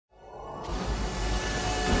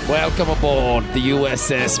Welcome aboard the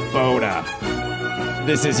USS Boda.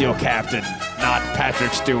 This is your captain, not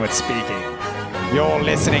Patrick Stewart speaking. You're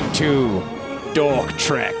listening to Dork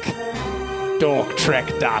Trek.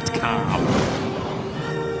 DorkTrek.com.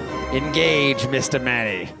 Engage, Mr.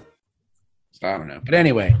 Manny. I don't know. But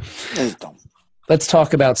anyway, let's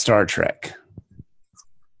talk about Star Trek.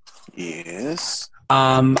 Yes.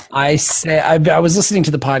 I was listening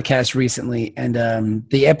to the podcast recently, and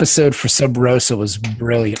the episode for Sub Rosa was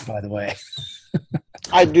brilliant, by the way.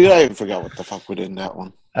 I forgot what the fuck we did in that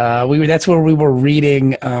one. That's where we were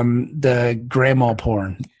reading the grandma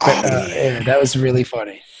porn. Yeah, that was really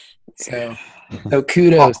funny. So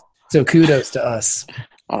kudos to us.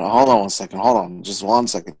 Hold on 1 second. Hold on, just 1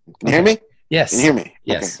 second. Can you hear me? Yes. Can you hear me?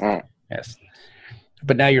 Yes. Okay. All right. Yes.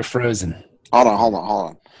 But now you're frozen. Hold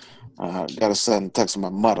on. Gotta send text to my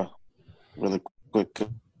mother really quick.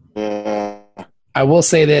 I will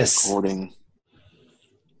say this. Recording.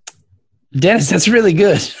 Dennis, that's really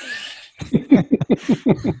good.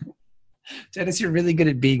 Dennis, you're really good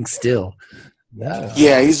at being still.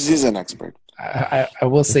 Yeah, he's an expert. I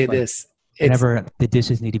will say this. Whenever the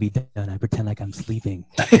dishes need to be done, I pretend like I'm sleeping.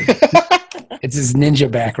 It's his ninja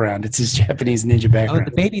background. It's his Japanese ninja background. Oh,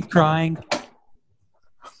 the baby's crying.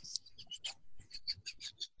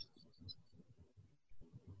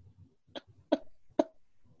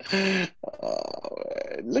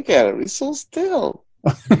 Look at him. He's so still.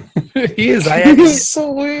 He is. He's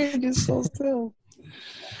so weird. He's so still.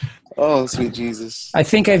 Oh, sweet Jesus. I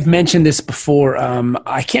think I've mentioned this before.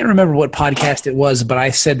 I can't remember what podcast it was, but I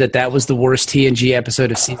said that was the worst TNG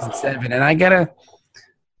episode of season 7. And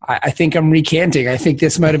I think I'm recanting. I think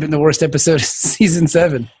this might have been the worst episode of season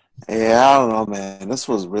 7. Yeah, I don't know, man. This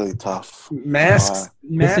was really tough. Masks.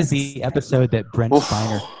 This is the episode that Brent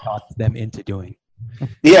Spiner talked them into doing.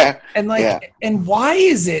 Yeah. And why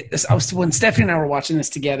is it, when Stephanie and I were watching this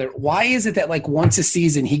together, why is it that like once a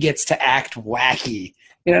season he gets to act wacky?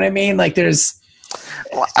 You know what I mean? Like there's...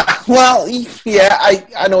 Well, yeah,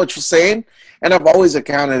 I know what you're saying. And I've always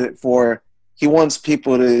accounted it for he wants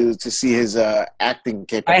people to see his acting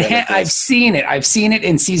capabilities. I've seen it. I've seen it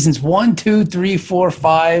in seasons 1, 2, 3, 4,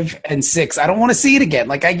 5, and 6. I don't want to see it again.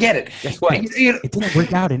 Like I get it. Guess what? It didn't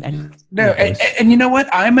work out in any. No, and you know what?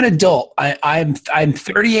 I'm an adult. I'm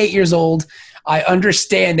 38 years old. I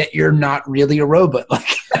understand that you're not really a robot.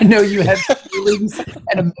 Like I know you have feelings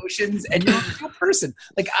and emotions, and you're a real person.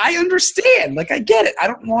 Like I understand. Like I get it. I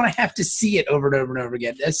don't want to have to see it over and over and over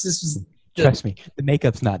again. Trust me, the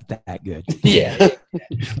makeup's not that good. Yeah.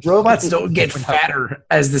 Robots don't get fatter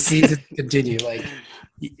as the seasons continue. Like,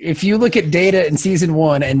 if you look at Data in season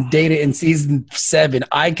 1 and Data in season 7,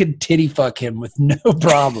 I could titty fuck him with no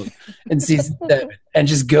problem in season 7 and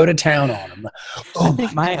just go to town on him. I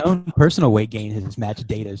think my own personal weight gain has matched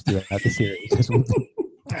Data's throughout the series.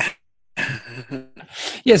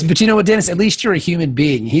 Yes, but you know what, Dennis? At least you're a human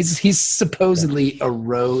being. He's supposedly he's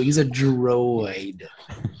a droid.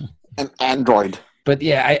 An android. But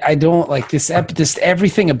yeah, I don't like this.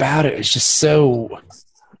 Everything about it is just so.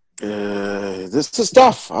 This is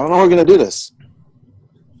tough. I don't know how we're gonna do this.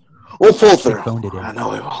 We'll pull through. I know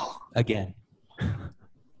we will. Again.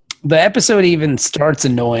 The episode even starts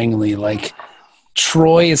annoyingly. Like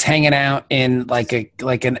Troy is hanging out in like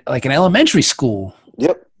an elementary school.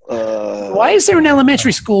 Yep. Why is there an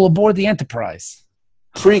elementary school aboard the Enterprise?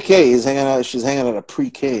 Pre-K. She's hanging out at a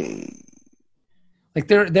pre-K. Like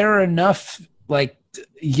there are enough like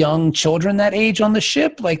young children that age on the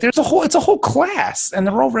ship. Like it's a whole class, and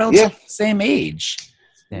they're all relatively the same age.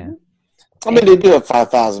 Yeah. I mean, they do have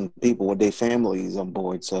 5,000 people with their families on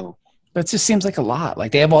board, so. But it just seems like a lot.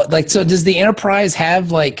 Like they have all like. So does the Enterprise have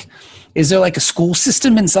like? Is there like a school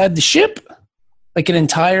system inside the ship? Like an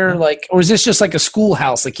entire like, or is this just like a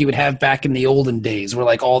schoolhouse like you would have back in the olden days, where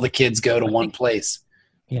like all the kids go to one place?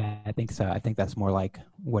 Yeah, I think so. I think that's more like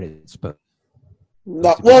what it's supposed.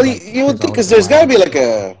 No, well, you would think because there's got to be like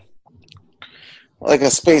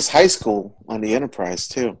a space high school on the Enterprise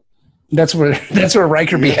too. That's where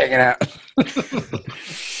Riker be hanging out.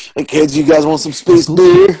 Hey kids, you guys want some space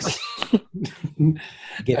beer?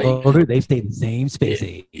 Get older, they stay the same space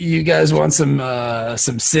age. You guys want some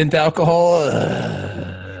synth alcohol?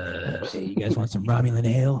 Hey, you guys want some Romulan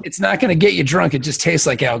ale? It's not going to get you drunk. It just tastes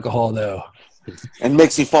like alcohol, though. And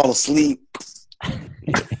makes you fall asleep.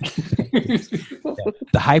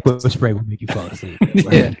 The hypo spray will make you fall asleep.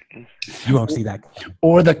 Right? Yeah. You won't see that.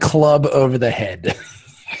 Or the club over the head.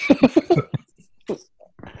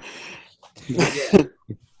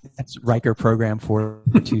 That's Riker program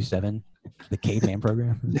 427, the caveman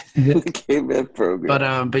program. The caveman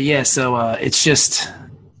program. But yeah, so it's just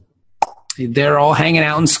they're all hanging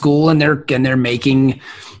out in school, and they're making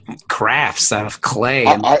crafts out of clay.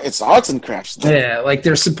 And, It's arts and crafts. yeah, like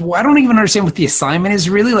I don't even understand what the assignment is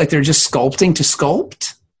really. Like they're just sculpting to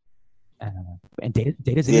sculpt. And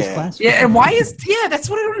Data's in this class? Yeah, and that's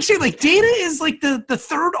what I don't understand. Like Data is like the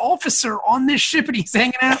third officer on this ship, and he's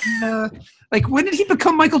hanging out in, like, when did he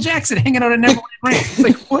become Michael Jackson hanging out at Neverland Ranch?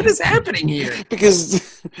 Like, what is happening here?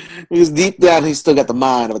 Because deep down he's still got the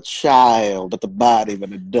mind of a child, but the body of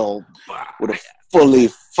an adult with a fully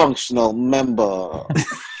functional member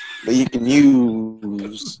that you can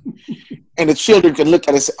use. And the children can look at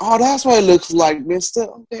it and say, oh, that's what it looks like, mister.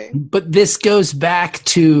 Okay. But this goes back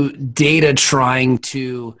to Data trying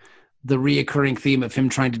to, the reoccurring theme of him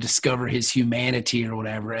trying to discover his humanity or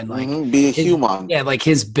whatever, and like be a human. Yeah, like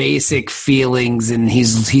his basic feelings, and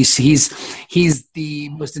he's the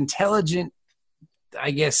most intelligent, I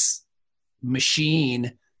guess,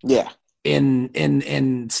 machine. Yeah. In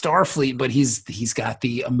Starfleet, but he's got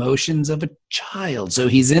the emotions of a child. So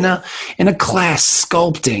he's in a class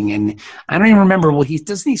sculpting, and I don't even remember. Well, is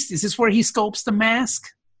this where he sculpts the mask?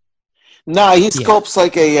 No, he sculpts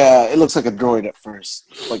like it looks like a droid at first,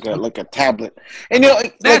 like a tablet. And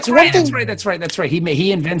that's right.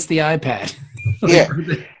 He invents the iPad. Yeah,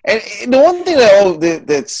 and the one thing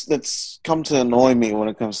that's come to annoy me when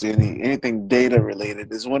it comes to anything Data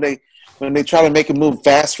related is when they try to make it move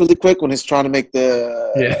fast really quick when he's trying to make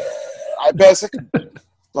the iPad second.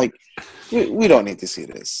 Like, we don't need to see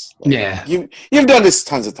this. Like, yeah. You've done this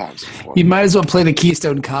tons of times before. You might as well play the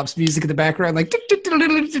Keystone Cops music in the background, like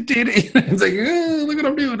it's like, look what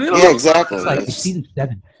I'm doing. Yeah, exactly. It's like season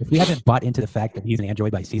 7. If we haven't bought into the fact that he's an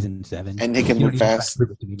android by season 7, and he can move fast.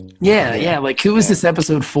 Yeah. Like, who was this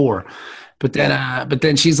episode for? But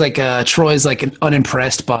then she's like, Troy's like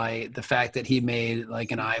unimpressed by the fact that he made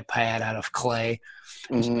like an iPad out of clay.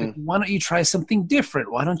 Like, why don't you try something different?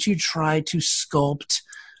 Why don't you try to sculpt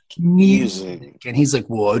music? And he's like,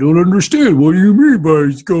 well, I don't understand. What do you mean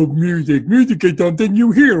by sculpt music? Music is something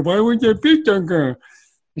you hear. Why would that be something?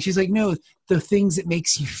 And she's like, no, the things it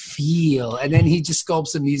makes you feel. And then he just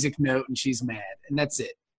sculpts a music note, and she's mad, and that's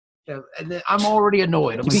it. And then I'm already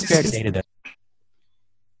annoyed. I'm like,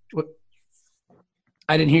 what?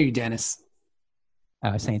 I didn't hear you, Dennis.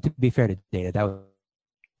 I was saying, to be fair to Data, that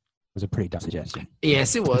was a pretty dumb suggestion.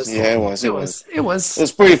 Yes, it was. Yeah, it was. It was. It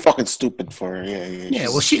was pretty fucking stupid for her. Yeah.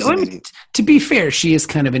 Well, to be fair, she is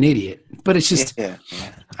kind of an idiot. But it's just. Yeah.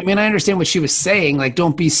 I mean, I understand what she was saying. Like,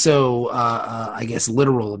 don't be so, I guess,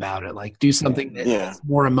 literal about it. Like, do something that's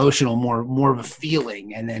more emotional, more of a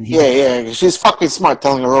feeling, and then. She's fucking smart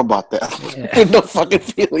telling a robot that. Yeah. No fucking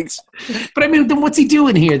feelings. But I mean, then what's he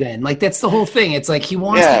doing here? Then, like, that's the whole thing. It's like he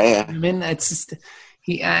wants. I mean, that's just.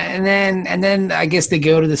 And then I guess they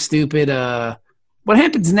go to the stupid. What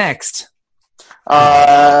happens next?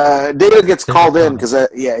 Data gets called in because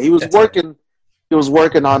he was working. He was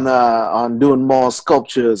working on doing more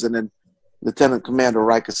sculptures, and then Lieutenant Commander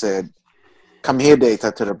Riker said, "Come here,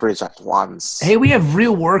 Data, to the bridge at once." Hey, we have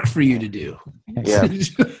real work for you to do. Yeah.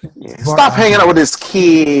 Stop hanging out with these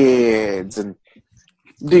kids and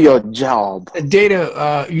do your job.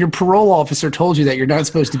 Data, your parole officer told you that you're not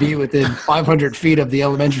supposed to be within 500 feet of the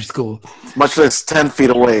elementary school. Much less 10 feet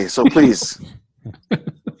away. So please,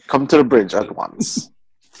 come to the bridge at once.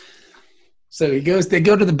 So they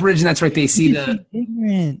go to the bridge, and that's right. They see the...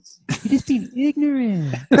 Ignorant. You just being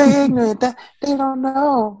ignorant. They're ignorant. They don't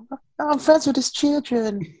know. I'm friends with his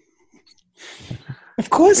children. Of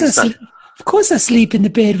course I sleep in the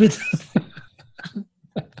bed with them.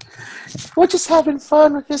 We're just having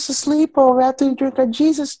fun. We're just a sleepover after we drink our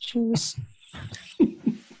Jesus juice.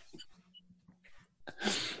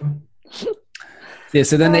 Yeah,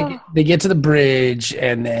 so then they get to the bridge,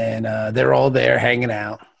 and then they're all there hanging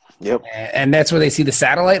out. Yep. And that's where they see the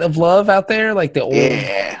satellite of love out there, like the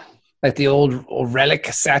old relic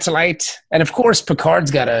satellite. And of course,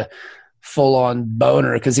 Picard's got a full-on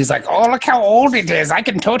boner because he's like, "Oh, look how old it is! I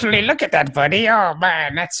can totally look at that, buddy. Oh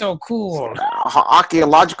man, that's so cool."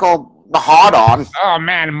 Archaeological hard-on. Oh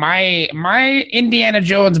man, my Indiana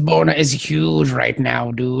Jones boner is huge right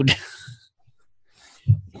now, dude.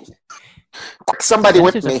 Somebody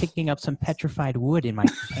with me. I'm picking up some petrified wood in my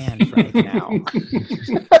hands right now.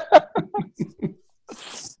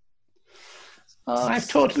 Oh, I've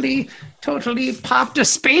totally popped a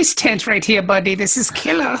space tent right here, buddy. This is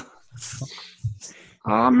killer.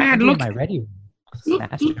 Oh man, look!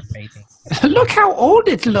 Look how old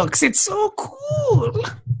it looks. It's so cool.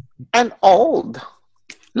 And old,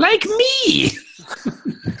 like me.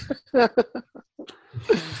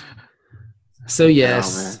 So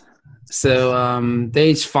yes. Oh, so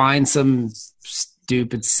they find some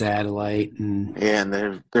stupid satellite, and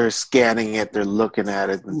And they're scanning it, they're looking at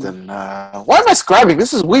it, and then why am I scribing?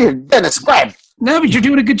 This is weird. Dennis, scribe. no, but you're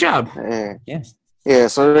doing a good job. Yeah. Yeah,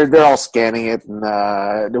 so they're all scanning it, and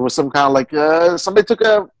there was some kind of like somebody took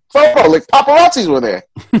a photo, like paparazzis were there.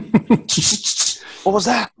 What was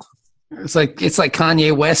that? It's like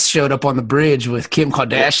Kanye West showed up on the bridge with Kim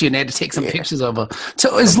Kardashian. They had to take some pictures of her.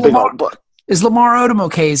 So is Big old butt. Lamar Odom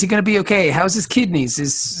okay? Is he going to be okay? How's his kidneys?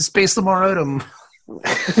 Is Space Lamar Odom?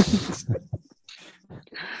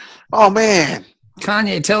 Oh man.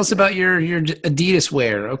 Kanye, tell us about your Adidas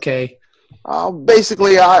wear. Okay.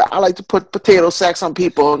 Basically, I like to put potato sacks on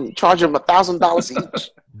people and charge them $1,000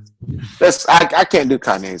 each. I can't do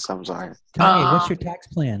Kanye's. I'm sorry. Kanye, what's your tax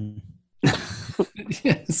plan?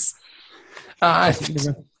 Yes.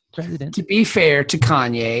 President. To be fair to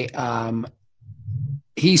Kanye,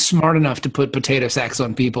 he's smart enough to put potato sacks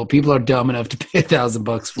on people. People are dumb enough to pay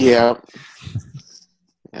 $1,000 for it. Yeah.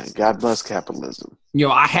 God bless capitalism.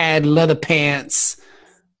 I had leather pants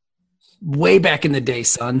way back in the day,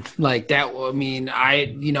 son. Like that. I mean,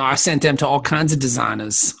 I sent them to all kinds of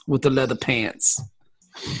designers with the leather pants.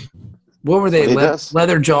 What were they?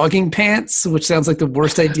 Leather jogging pants, which sounds like the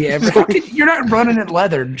worst idea ever. You're not running in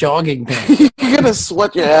leather jogging pants. You're gonna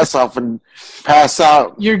sweat your ass off and pass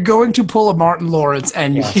out. You're going to pull a Martin Lawrence,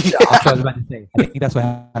 and That's what I was about to say. I think that's what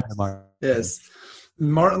happened tomorrow. yes,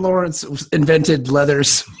 Martin Lawrence invented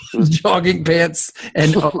leathers, jogging pants,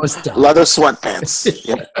 and almost died. Leather sweatpants.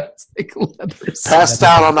 Yep. It's like leathers. Passed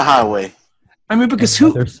out on the highway. I mean, because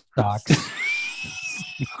Leather socks,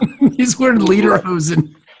 he's wearing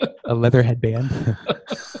lederhosen. a leather headband.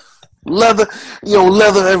 Leather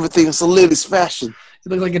everything. It's a ladies' fashion. You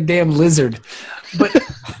look like a damn lizard. But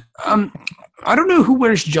I don't know who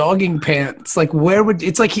wears jogging pants. Like, where would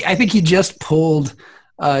it's like? I think he just pulled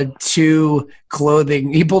two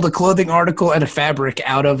clothing. He pulled a clothing article and a fabric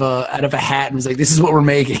out of a hat and was like, "This is what we're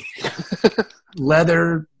making."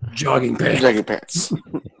 Leather jogging pants. Jogging pants.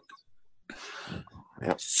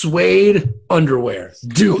 Yep. Suede underwear.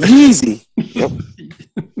 Do it. Easy. Yep.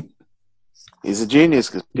 He's a genius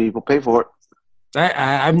because people pay for it.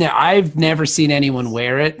 I've never seen anyone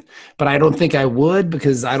wear it, but I don't think I would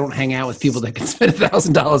because I don't hang out with people that can spend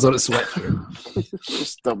 $1,000 on a sweatshirt.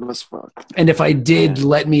 Just dumb as fuck. And if I did,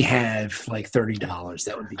 let me have like $30.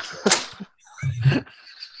 That would be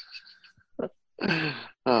cool.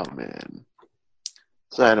 Oh man.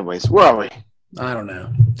 So, anyways, where are we? I don't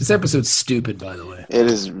know. This episode's stupid, by the way. It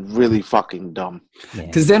is really fucking dumb.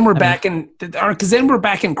 Because then we're back in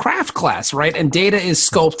craft class, right? And Data is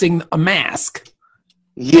sculpting a mask.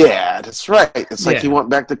 Yeah, that's right. It's like he went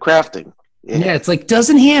back to crafting. Yeah, it's like,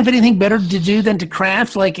 doesn't he have anything better to do than to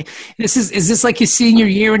craft? Like, is this like his senior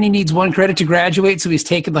year and he needs one credit to graduate, so he's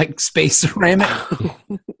taking like space ceramic?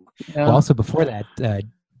 Well, also before that,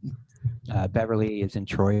 Beverly is in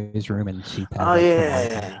Troy's room and she. Oh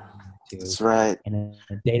yeah. That's right. And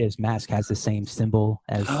Data's mask has the same symbol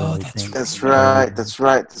as. That's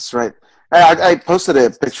right. I posted a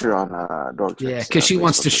picture on Dork. Yeah, because she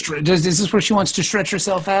wants to stretch. Is this where she wants to stretch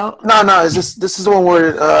herself out? No. This is the one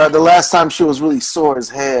where the last time she was really sore as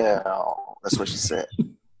hell. That's what she said.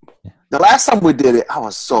 The last time we did it, I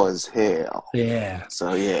was sore as hell. Yeah.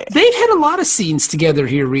 So yeah, they've had a lot of scenes together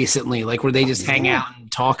here recently, like where they just hang out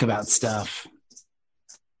and talk about stuff.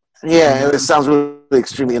 Yeah, it sounds really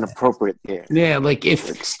extremely inappropriate. Yeah, like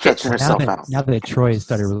if stretching herself out. Now that Troy has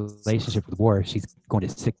started a relationship with Worf, she's going to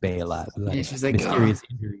sick bay a lot. Yeah, she's like, mysterious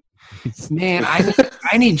injury. Man,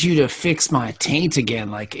 I need you to fix my taint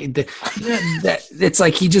again. Like it's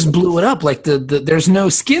like he just blew it up. Like there's no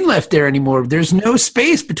skin left there anymore. There's no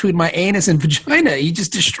space between my anus and vagina. He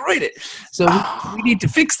just destroyed it. So we need to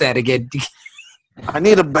fix that again. I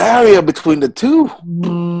need a barrier between the two.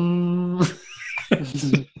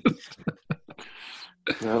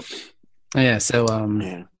 Yep. Yeah. So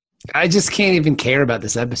I just can't even care about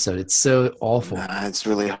this episode. It's so awful. Nah, it's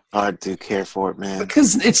really hard to care for it, man.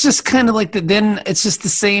 Because it's just kind of like then it's just the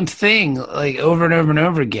same thing, like over and over and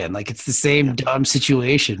over again. Like it's the same dumb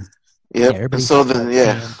situation. Yep. So then,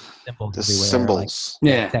 the symbols.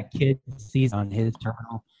 Like, that kid sees on his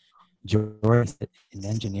terminal. George in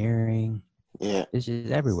engineering. Yeah. It's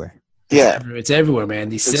just everywhere. Yeah. It's everywhere, man.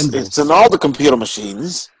 These symbols. It's in all the computer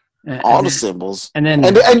machines. All the symbols, and then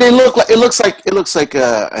they look like it looks like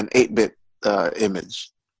an 8-bit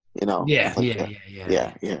image, you know. Yeah.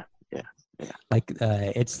 Like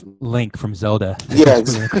it's Link from Zelda. Yeah,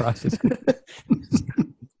 exactly.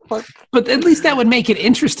 But at least that would make it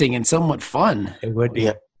interesting and somewhat fun. It would be.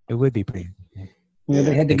 Yeah. It would be pretty. Yeah,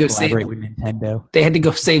 they had to go save with Nintendo. They had to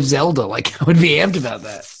go save Zelda. Like I would be amped about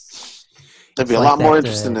that. There'd be a lot more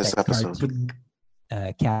interest in this episode.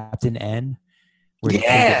 Captain N, where he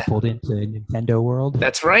Yeah. gets pulled into Nintendo World.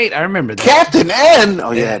 That's right. I remember that. Captain N.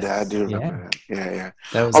 Oh yeah, Yeah. I do remember that. Yeah.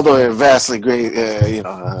 That was Although good. it vastly great, I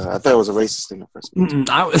thought it was a racist thing at first.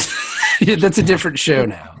 I was. That's a different show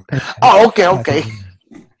now. Oh, okay.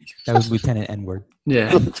 That was Lieutenant N-word.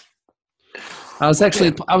 Yeah. I was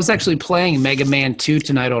actually playing Mega Man 2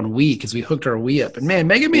 tonight on Wii because we hooked our Wii up, and man,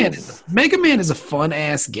 Mega Man is a fun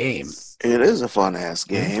ass game. It is a fun ass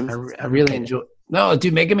game. I really enjoy. No,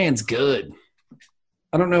 dude, Mega Man's good.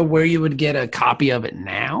 I don't know where you would get a copy of it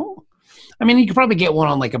now. I mean, you could probably get one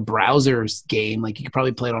on like a browser's game. Like you could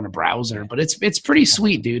probably play it on a browser, but it's pretty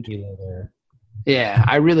sweet, dude. Yeah,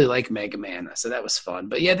 I really like Mega Man, so that was fun.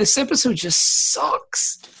 But yeah, this episode just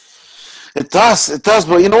sucks. It does.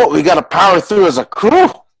 But you know what? We got to power through as a crew.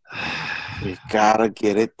 We gotta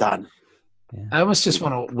get it done. Yeah. I almost just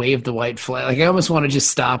want to wave the white flag. Like I almost want to just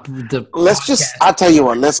stop the. I'll tell you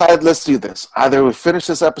what. Let's do this. Either we finish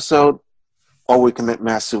this episode, or we commit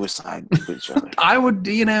mass suicide with each other. I would,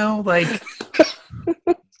 like.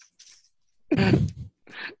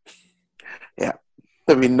 Yeah,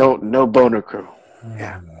 there'd be no boner crew.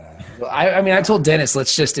 Yeah. Well, I told Dennis,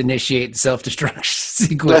 let's just initiate the self-destruction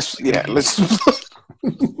sequence. Let's.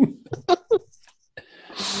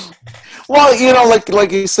 Well,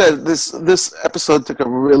 like you said, this episode took a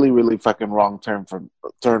really, really fucking wrong turn from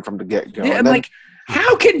the get-go. Yeah, and then,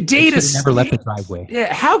 how can Data never left the driveway?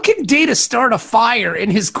 Yeah, how can Data start a fire in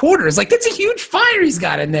his quarters? Like that's a huge fire he's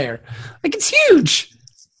got in there. Like it's huge.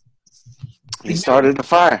 He started the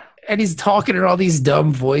fire. And he's talking in all these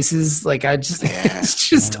dumb voices. Like it's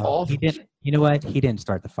just awful. He didn't. You know what? He didn't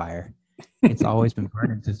start the fire. It's always been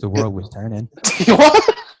burning since the world was turning.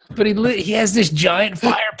 What? But he has this giant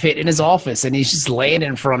fire pit in his office, and he's just laying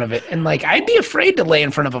in front of it. And I'd be afraid to lay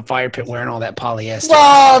in front of a fire pit wearing all that polyester.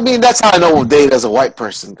 Well, I mean, that's how I know Data as a white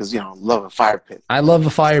person because love a fire pit. I love a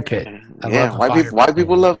fire pit. White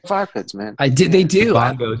people love fire pits, man. They do. The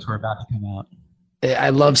bongos were about to come out. I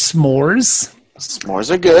love s'mores. S'mores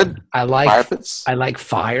are good. I like fire pits. I like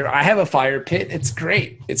fire. I have a fire pit. It's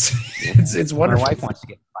great. It's wonderful. My wife wants to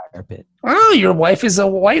get a fire pit. Oh, your wife is a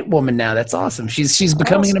white woman now. That's awesome. She's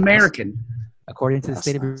becoming an American. According to the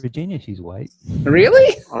state of Virginia, she's white.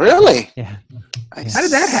 Really? Really? Yeah. How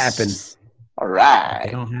did that happen? All right.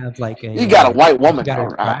 They don't have like a. You got a white woman.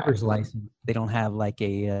 Got a driver's license. They don't have like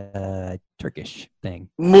a Turkish thing.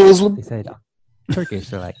 Muslim. They said Turkish.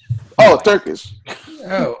 They're like. Oh, Turkish.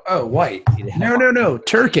 Oh, white. No,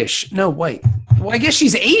 Turkish. No, white. Well, I guess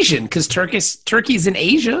she's Asian because Turkey's in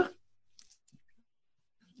Asia,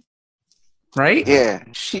 right? Yeah,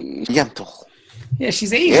 she's Oriental. Yeah,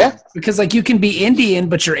 she's Asian. Yeah, because you can be Indian,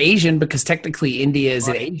 but you're Asian because technically India is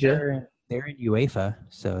in Asia. They're in UEFA,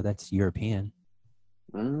 so that's European.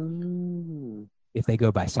 If they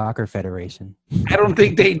go by Soccer Federation. I don't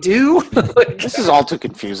think they do. This is all too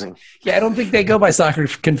confusing. Yeah, I don't think they go by Soccer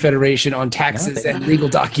Confederation on taxes and legal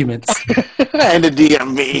documents. And the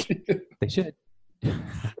DMV. They should.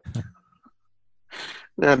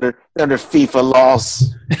 They're under FIFA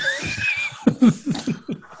laws.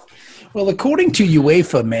 Well, according to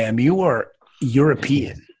UEFA, ma'am, you are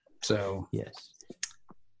European. So yes.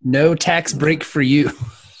 No tax break for you.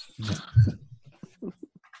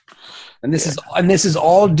 And this is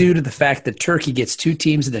all due to the fact that Turkey gets 2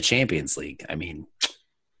 teams in the Champions League. I mean,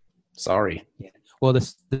 sorry. Yeah. Well,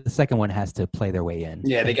 the second one has to play their way in.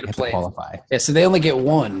 Yeah, they got to play qualify. Yeah, so they only get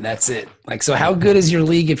 1. That's it. So how good is your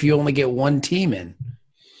league if you only get 1 team in?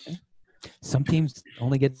 Some teams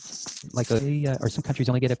only get or some countries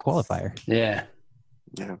only get a qualifier. Yeah.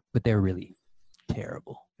 Yeah. But they're really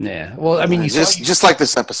terrible. Yeah. Well, I mean, just like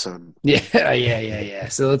this episode. Yeah.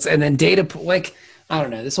 So and then Data I don't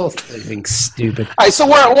know. This whole thing's stupid. All right, so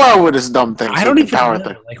where are we with this dumb thing? I don't even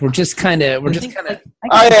know. We're just kind of. This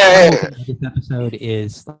episode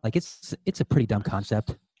is it's a pretty dumb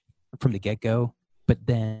concept from the get-go, but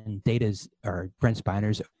then Brent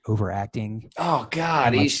Spiner's overacting. Oh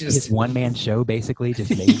God, he's just his one-man show basically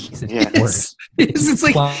just makes it worse. It's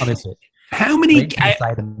like how many?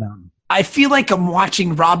 I feel like I'm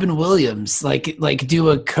watching Robin Williams do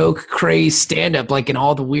a coke craze stand up in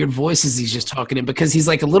all the weird voices he's just talking in because he's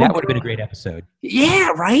like a little. That would have been a great episode. Yeah,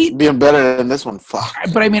 right. Being better than this one. Fuck.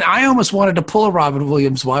 But I mean, I almost wanted to pull a Robin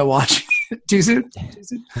Williams while watching. Too soon?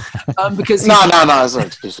 Because no, it's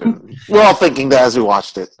not too soon. We're all thinking that as we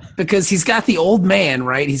watched it. Because he's got the old man,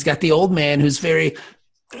 right? He's got the old man who's very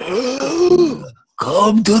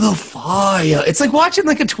come to the fire. It's like watching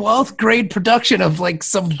like a 12th grade production of like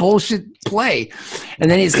some bullshit play. And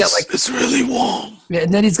then he's got like it's really warm.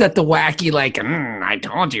 and then he's got the wacky like I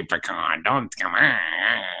told you, Pecan, don't come on.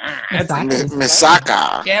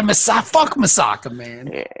 Misaka. Yeah, fuck Misaka,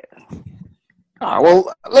 man. Yeah. All right,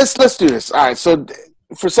 well, let's do this. All right, so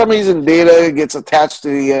for some reason, Data gets attached to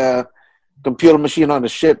the computer machine on the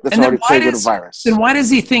ship that's And then already why plagued with a does- virus. Then why does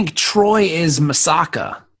he think Troy is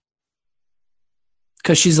Misaka?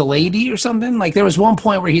 Because she's a lady or something? Like there was one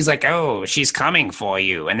point where he's like, oh, she's coming for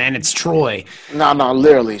you. And then it's Troy. No,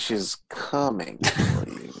 literally, she's coming for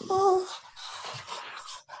you.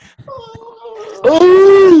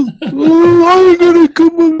 Oh, I'm gonna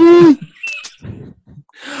come away.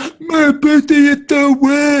 My birthday is the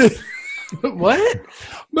way. What?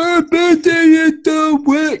 My birthday is the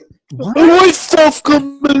way. What? White stuff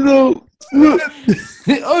coming out.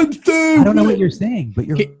 I'm so I don't know what you're saying, but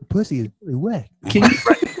your pussy is really wet. Can you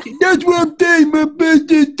That's what I'm saying. My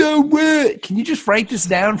birthday's so wet. can you just write this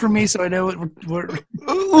down for me so I know what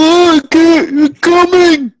Oh, okay, it's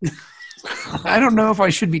coming. I don't know if I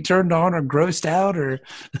should be turned on or grossed out or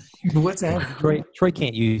what's happening. Troy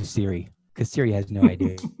can't use Siri because Siri has no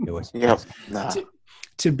idea what's Yep. Nah.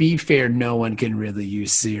 To be fair, no one can really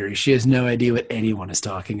use Siri. She has no idea what anyone is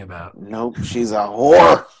talking about. Nope. She's a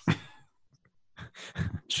whore.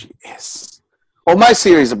 She is. Well, my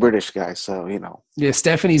Siri's a British guy, so you know. Yeah,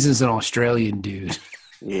 Stephanie's is an Australian dude.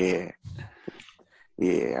 Yeah.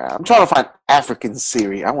 Yeah. I'm trying to find African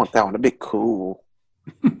Siri. I want that one a bit cool.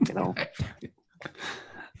 You know,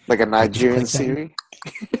 like a Nigerian Siri.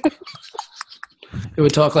 It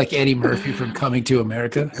would talk like Eddie Murphy from Coming to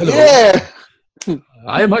America. Hello, Yeah.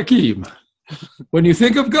 I'm Hakeem. When you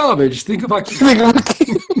think of garbage, think of Hakeem.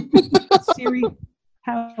 Siri,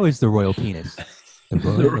 how is the royal penis?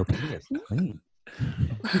 The royal penis. Clean.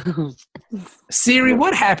 Siri,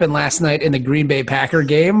 what happened last night in the Green Bay Packer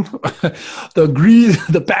game?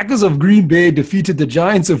 The Packers of Green Bay defeated the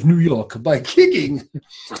Giants of New York by kicking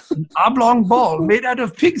an oblong ball made out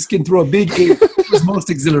of pigskin through a big eight. It was most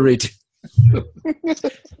exhilarating.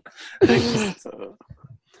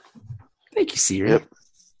 Thank you, Siri. Yep.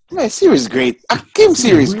 Man, Siri's great. Kim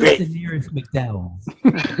Siri's Where's great. the nearest McDowell?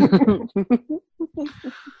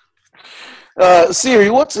 Siri,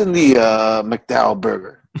 what's in the McDowell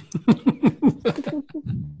burger?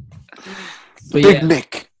 But Big yeah,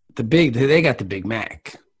 Mick. they got the Big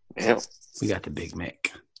Mac. Yep, We got the Big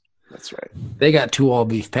Mac. that's right. They got 2 all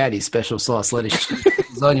beef patties, special sauce, lettuce,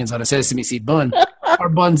 cheese, onions on a sesame seed bun. Our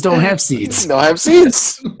buns don't have seeds. Don't have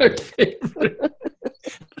seeds. My favorite.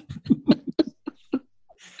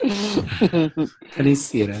 And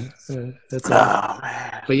he's, that's all. Oh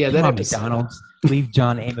man. But yeah, that Come on, episode. McDonald's. Leave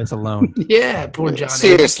John Amos alone. Yeah, poor John.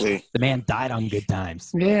 Seriously. The man died on good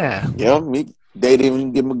times. Yeah. Yeah, they didn't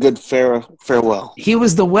even give him a good farewell. He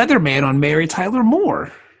was the weatherman on Mary Tyler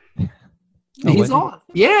Moore. Oh, He's was he? on.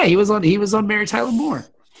 Yeah, he was on Mary Tyler Moore.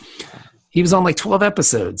 He was on like 12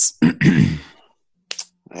 episodes.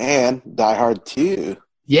 And Die Hard 2.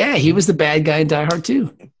 Yeah, he was the bad guy in Die Hard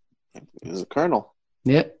too. He was a colonel.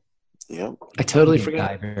 Yep. Yep. I totally He didn't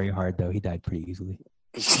forgot. die very hard though. He died pretty easily.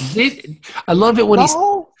 I love it when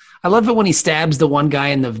No. I love it when he stabs the one guy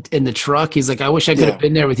in the truck. He's like, I wish I could have Yeah.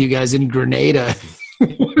 been there with you guys in Grenada.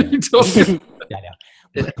 What are you talking Yeah, I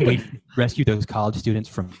know. We rescued those college students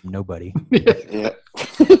from nobody. Yeah.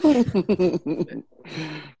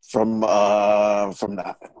 From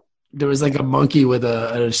nothing. There was like a monkey with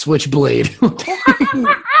a switchblade.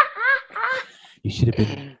 You should have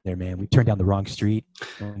been there, man. We turned down the wrong street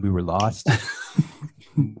when we were lost.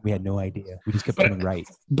 We had no idea. We just kept going right.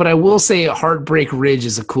 But I will say Heartbreak Ridge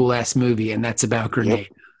is a cool ass movie, and that's about Grenade.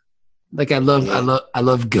 Like I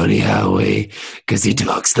love Gunny Highway because he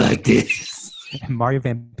talks like this. And Mario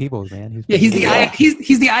Van Peebles, man. Yeah, he's the Yeah.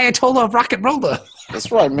 he's the Ayatollah of rock and roller.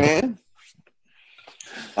 That's right, man.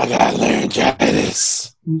 I got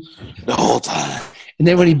laryngitis the whole time. And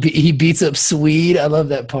then when he beats up Swede, I love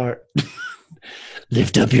that part.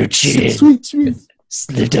 Lift up your chin. Sweet.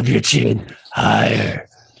 Lift up your chin. Higher.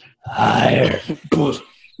 Higher.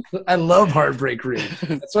 I love Heartbreak Ridge.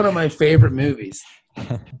 That's one of my favorite movies.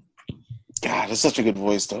 God, it's such a good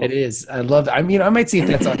voice, though. It is. I love it. I mean, I might see if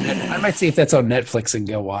that's on Netflix and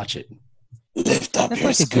go watch it. Lift up That's your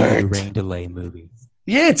like a skirt. good rain delay movie.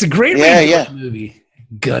 Yeah, it's a great Yeah, Rain yeah. movie.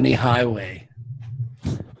 Gunny Highway.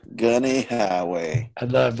 Gunny Highway. I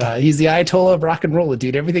love. He's the Ayatollah of rock and roll,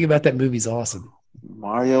 dude. Everything about that movie's awesome.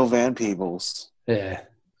 Mario Van Peebles. Yeah.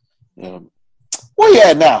 Yeah. Where you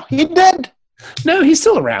at now? He dead? No, he's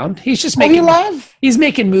still around. He's just Are you making. alive? He's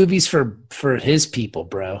making movies for his people,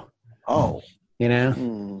 bro. Oh. You know.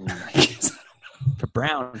 Hmm. For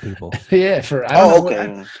brown people. Yeah, for I don't Oh, know,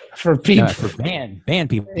 okay. for people. No, for band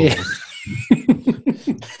people. Yeah.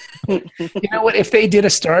 You know what? If they did a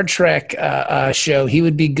Star Trek show, he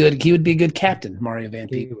would be good. He would be a good captain, Mario Van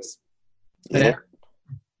He Peebles. Yeah.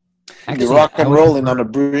 Actually, You're rock I and would rolling on prefer the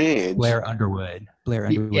bridge. Blair Underwood. Blair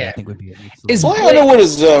Underwood, Yeah. I think, would be an Is excellent. Blair Underwood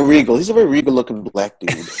is regal. He's a very regal looking black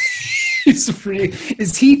dude.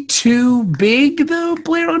 Is he too big though,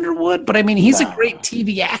 Blair Underwood? But I mean, he's a Nah. great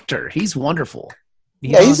TV actor. He's wonderful.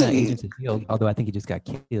 He's Yeah, on he's a- Agents of S.H.I.E.L.D., although I think he just got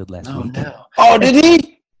killed last Oh week. no! Oh, did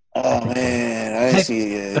he? Oh man, I didn't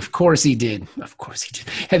see it. Of course he did. Of course he did.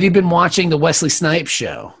 Have you been watching the Wesley Snipes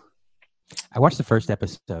show? I watched the first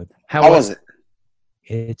episode. How How was it?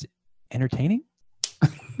 It's entertaining.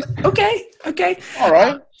 Okay. All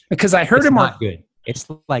right. Because I heard It's him on. not good. It's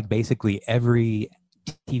like basically every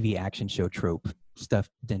TV action show trope stuffed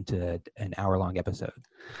into an hour-long episode.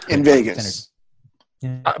 In Vegas.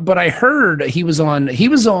 Yeah. But I heard he was on Dan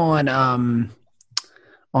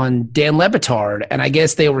Levitard, and I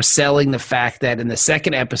guess they were selling the fact that in the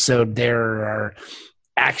second episode there are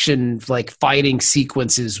action like fighting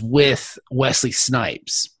sequences with Wesley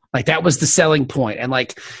Snipes. Like that was the selling point. And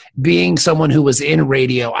like being someone who was in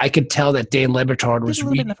radio, I could tell that Dan Levitard was There's a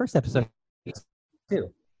little bit in reading. the first episode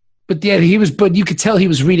too. But yeah, but you could tell he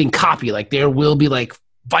was reading copy. Like there will be like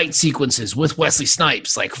fight sequences with Wesley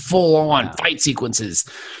Snipes, like full on Wow. fight sequences.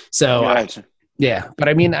 So Gotcha. yeah, but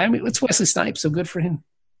I mean, it's Wesley Snipes, so good for him.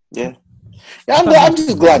 Yeah. Yeah, I'm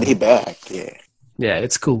just glad he back. Yeah. Yeah,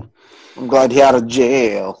 it's cool. I'm glad he out of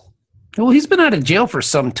jail. Well, he's been out of jail for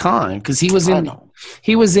some time because he was I in know.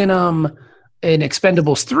 in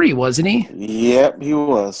Expendables 3, wasn't he? Yep, he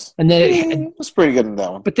was. And then He was pretty good in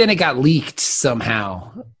that one. but then it got leaked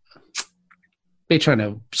somehow. They trying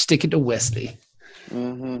to stick it to Wesley.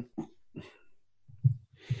 Mm-hmm.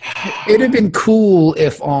 It'd have been cool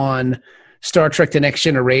if on Star Trek: The Next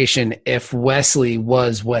Generation, if Wesley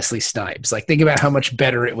was Wesley Snipes. Like, think about how much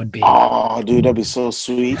better it would be. Oh, dude, that'd be so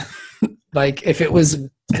sweet. Like, if it was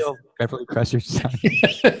Still Beverly Crusher's son.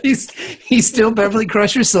 he's still Beverly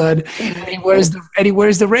Crusher's son, and he wears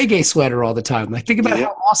the reggae sweater all the time. Like, think about Yeah.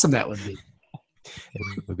 how awesome that would be.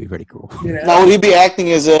 It would be pretty cool. You know? Now, would he be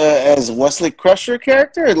acting as Wesley Crusher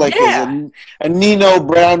character, or like Yeah. as a Nino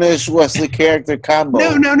Brownish Wesley character combo?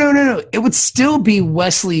 No. It would still be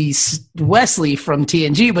Wesley from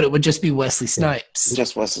TNG, but it would just be Wesley Snipes.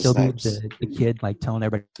 Just Wesley Still be Snipes. the kid like telling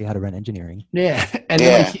everybody how to run engineering. Yeah, and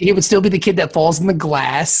then Yeah. like, he would still be the kid that falls in the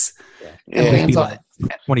glass and Yeah. lands Be on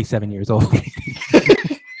like 27 years old.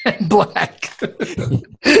 and black.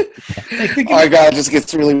 Like, think, Our guy just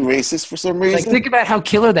gets really racist for some like, reason. think about how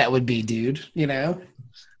killer that would be, dude. You know?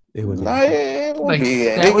 It would be. No, it would Like, be.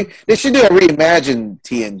 that They, would- they should do a reimagined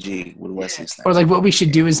TNG with Wesley Snipes. Or like what we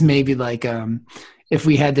should do is maybe like if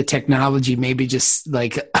we had the technology, maybe just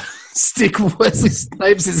like stick Wesley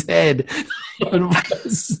Snipes' head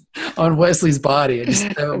on Wesley's body and just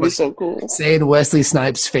That'd be so cool. saying Wesley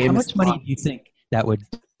Snipes' How famous. much money do you think that would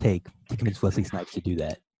take to convince Wesley Snipes to do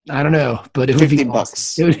that? I don't know, but it would be 50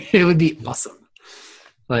 awesome. bucks. It would be awesome.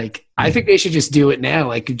 Like, I think they should just do it now.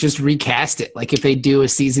 Like, just recast it. Like, if they do a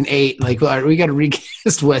season 8, like, all right, we got to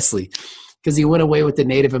recast Wesley because he went away with the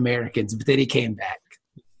Native Americans, but then he came back.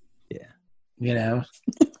 Yeah. You know?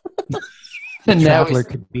 The And now Traveler he's-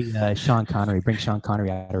 could be Sean Connery. Bring Sean Connery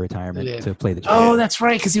out of retirement Yeah. to play the Oh, Traveler. that's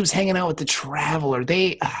right, because he was hanging out with the Traveler.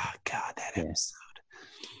 God, that Yeah. episode.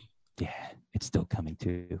 Yeah, it's still coming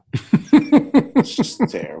too. It's just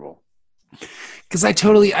terrible. Because I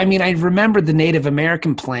remember the Native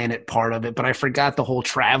American planet part of it, but I forgot the whole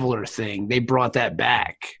Traveler thing. They brought that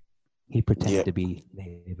back. He pretended Yeah. to be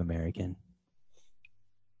Native American.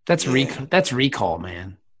 That's Yeah. That's Recall,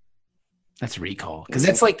 man. That's Recall. Because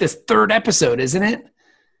that's like this third episode, isn't it?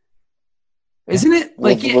 Isn't it?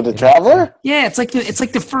 Like, With the Traveler? yeah, it's like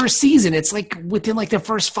the first season. It's like within like the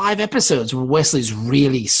first 5 episodes where Wesley's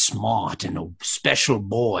really smart and a special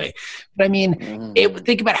boy. But I mean, Mhm.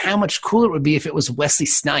 think about how much cooler it would be if it was Wesley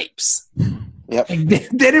Snipes. Yep. Like,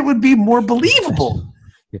 then it would be more believable.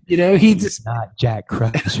 You know, he just Not Jack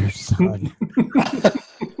Crusher's son.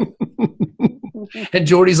 and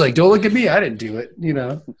Jordy's like, "Don't look at me, I didn't do it." You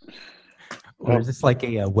know, Or is this like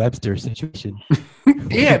a Webster situation?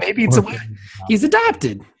 yeah, maybe it's Or- he's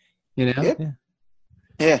adopted. You know, Yep.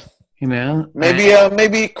 Yeah. you know,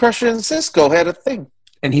 Maybe Crusher and Cisco had a thing.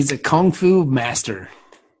 and he's a kung fu master.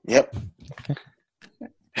 Yep. I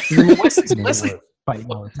mean, Wesley, And they Wesley, were fighting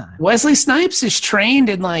all the time. Wesley Snipes is trained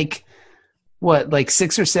in like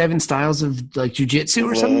 6 or 7 styles of like jujitsu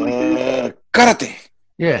or something like that. Karate.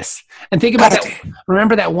 Yes. And think about God that.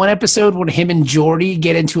 Remember that one episode when him and Jordy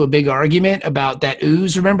get into a big argument about that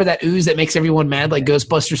ooze? Remember that ooze that makes everyone mad, like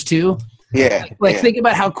Ghostbusters 2? Yeah. Like, yeah. think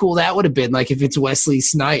about how cool that would have been, like, if it's Wesley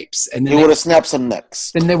Snipes. And then He would have snapped some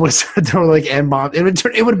necks. then they would have they were like, and mom.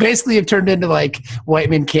 It would basically have turned into, like, White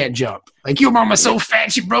Men Can't Jump. Like, your mom was so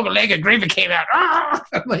fat, she broke a leg, a gravy came out. Ah!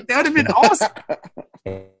 Like, that would have been awesome.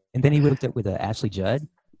 And then he hooked up with Ashley Judd.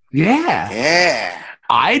 Yeah. Yeah.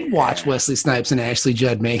 I'd watch Wesley Snipes and Ashley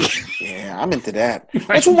Judd make. Yeah, I'm into that.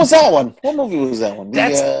 Which one was that one? What movie was that one?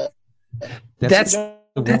 That's the that's one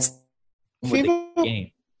with the Fever?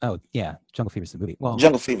 game. Oh yeah, Jungle Fever's the movie. Well,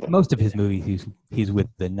 Jungle Fever. most of his movies, he's with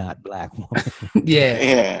the not black woman. yeah.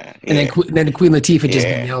 Yeah. And then Queen Latifah just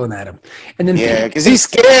been yelling at him. And then Yeah, because he's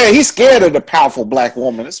scared. He's scared of the powerful black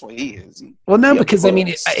woman. That's what he is. well, no, He because I mean,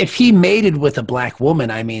 opposed. if he mated with a black woman,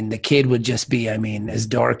 I mean, the kid would just be, I mean, as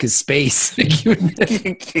dark as space. He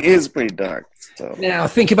is pretty dark. So. Now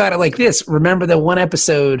think about it like this. Remember the one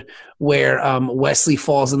episode where Wesley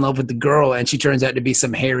falls in love with the girl and she turns out to be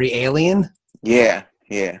some hairy alien? Yeah.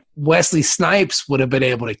 Yeah. Wesley Snipes would have been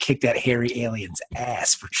able to kick that hairy alien's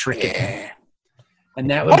ass for tricking him. Yeah. And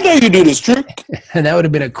that How would dare you do this trick?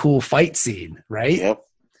 have been a cool fight scene, right? Yep.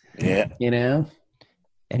 Yeah. You know?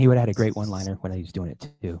 And he would have had a great one-liner when he was doing it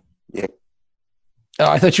too. Yep. Oh,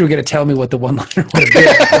 I thought you were going to tell me what the one-liner would have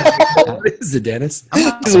been. What is it, Dennis?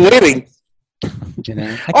 He's waiting. You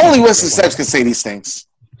know? Only Wesley Snipes can say these things.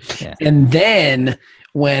 Yeah. And then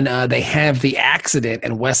when they have the accident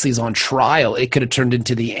and Wesley's on trial, it could have turned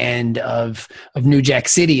into the end of New Jack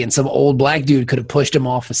City, and some old black dude could have pushed him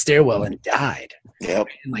off a stairwell and died. Yep.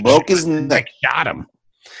 And, like, Broke his neck. shot him.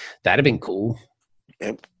 That'd have been cool.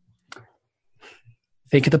 Yep.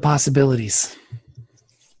 Think of the possibilities.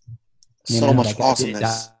 So You know, much that guy did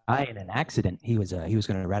awesomeness. die in an accident. He was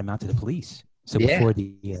going to rat him out to the police. So Yeah.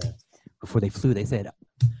 before they flew, they said,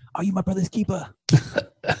 "Are you my brother's keeper?"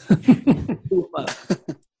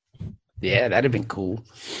 Yeah, that'd have been cool.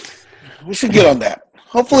 We should get on that.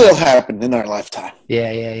 Hopefully it'll happen in our lifetime.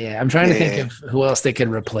 Yeah. I'm trying to think Yeah. of who else they could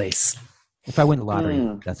replace. If I win the lottery,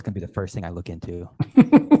 Mm. that's going to be the first thing I look into.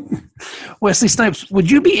 Wesley Snipes, would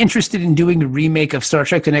you be interested in doing a remake of Star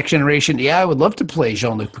Trek: The Next Generation? Yeah, I would love to play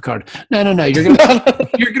Jean-Luc Picard. No.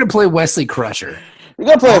 You're gonna play Wesley Crusher. You're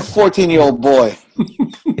going to play a 14-year-old boy.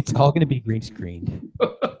 It's all going to be green screened.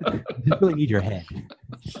 You just really need your head.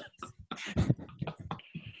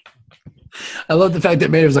 I love the fact that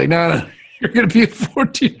Maynard's like, no, you're gonna be a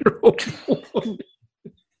 14-year-old.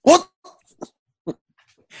 What?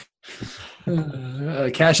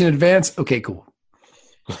 Cash in advance. Okay, cool.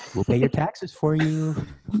 We'll pay your taxes for you.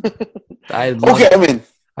 I'd love, Okay, I'm in.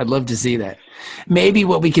 I'd love to see that. Maybe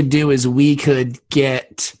what we could do is we could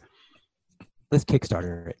get Let's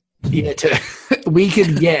Kickstarter it. we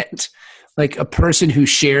could get like a person who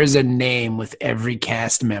shares a name with every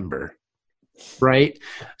cast member, right?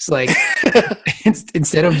 It's like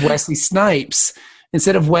instead of Wesley Snipes,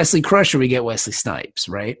 instead of Wesley Crusher, we get Wesley Snipes,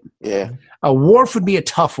 right? Yeah. Worf would be a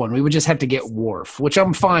tough one. We would just have to get Worf, which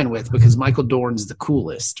I'm fine with because Michael Dorn's the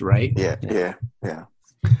coolest, right? Yeah.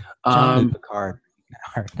 Jean-Luc Picard.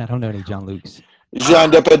 I don't know any John Luke's. Jean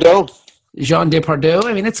Depardieu. Jean Depardieu.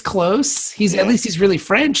 I mean, it's close. At least he's really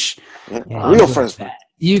French. Yeah, Real he's French. that.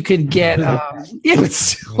 You could get, yeah, but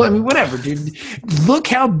still, I mean, whatever, dude. Look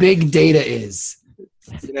how big Data is.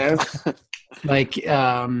 You know, like,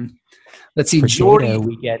 let's see, For Jordy. Data,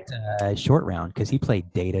 we get Short Round because he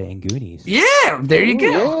played Data in Goonies. Yeah, there you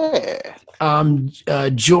go. Yeah.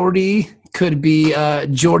 Jordy could be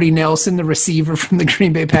Jordy Nelson, the receiver from the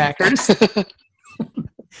Green Bay Packers.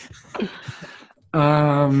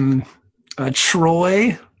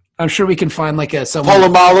 Troy. I'm sure we can find like someone.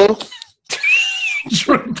 Palomalu.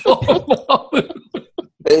 Troy Polamalu.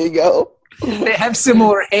 There you go. They have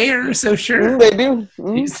similar hair, so sure. They do.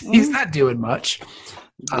 He's not doing much.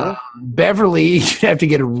 Beverly, you'd have to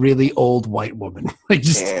get a really old white woman. Like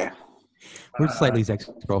just Yeah. Where's Slightly's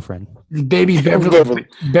ex-girlfriend? baby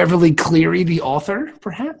Beverly Cleary, the author,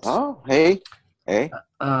 perhaps. Oh, hey.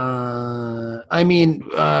 I mean,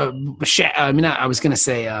 I was going to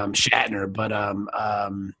say Shatner, but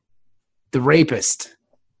the rapist.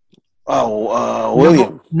 Oh,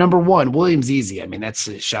 William. Number one, William's easy. I mean, that's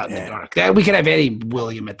a shot in the dark. We could have any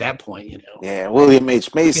William at that point, you know. Yeah, William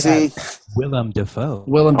H. Macy. Willem Dafoe.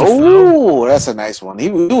 Willem Dafoe. Oh, that's a nice one. He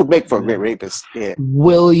would make for a great rapist. Yeah,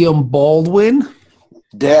 William Baldwin.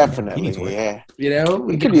 definitely. Yeah, You know,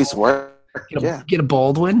 he could use work. Yeah, get a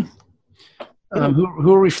Baldwin. Who are we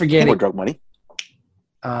more forgetting? drug money.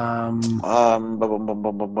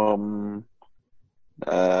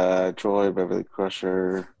 Troy, Beverly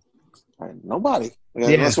Crusher. Nobody.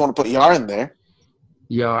 Unless you want to put Yar in there.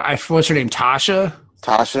 What's her name? Tasha.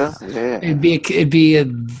 Tasha, yeah. It'd be a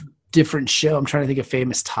different show. I'm trying to think of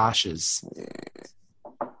famous Tashas.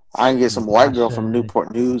 I can get some white girl Tasha- from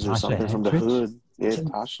Newport News or Tasha something from the Henstridge? hood. Yeah,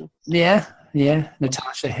 Tasha. Yeah,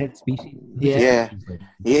 Natasha Head. Species.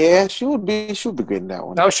 Yeah, she would be good in that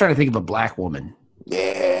one. I was trying to think of a black woman.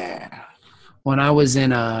 Yeah. When I was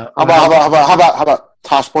in How about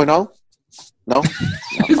Tosh.0? No?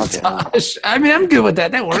 Okay. Tosh. I mean, I'm good with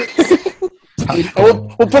that. That works.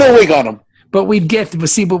 We'll put a wig on him. But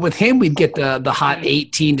but with him, we'd get the hot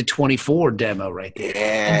 18 to 24 demo right there.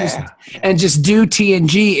 Yeah. And just do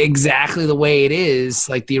TNG exactly the way it is,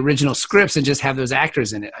 like the original scripts, and just have those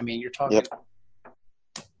actors in it. I mean, you're talking. Yep.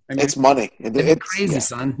 I mean, It's money. it'd be crazy,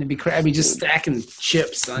 son. It'd be crazy. I mean, just stacking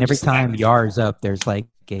chips, son. Every Just time Yar's up, there's like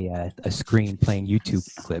a screen playing YouTube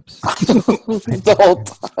clips. The whole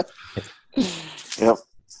time. Yep.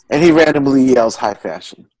 And he randomly yells high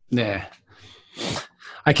fashion. Yeah.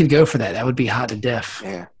 I could go for that. That would be hot to death.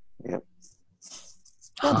 Yeah. Yep.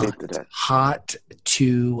 I'll Hot, get to that. hot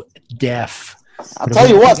to death. I'll But tell if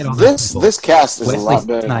you we what, can get all this those this cast is a Wesley lot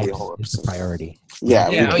better than Snipes the whole is the episode. priority. Yeah,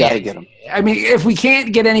 Yeah, we've got to get him. I mean, if we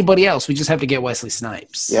can't get anybody else, we just have to get Wesley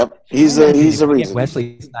Snipes. Yep, he's If a we get reason.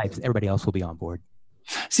 Wesley Snipes, everybody else will be on board.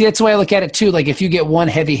 See, that's the way I look at it too. Like, if you get one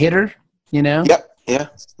heavy hitter, you know, Yep, yeah.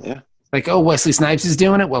 like, oh, Wesley Snipes is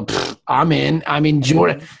doing it. Well, I'm in. I mean,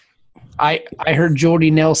 Jordan. I heard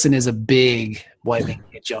Jordy Nelson is a big White Man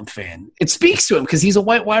Can't Jump fan. It speaks to him because he's a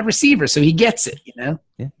white wide receiver, so he gets it. You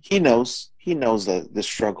know. He knows the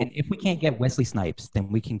struggle. And if we can't get Wesley Snipes,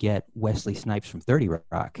 then we can get Wesley Snipes from 30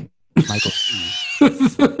 Rock. Michael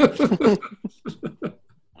C.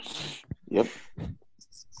 Yep.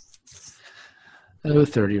 Oh,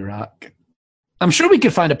 30 Rock. I'm sure we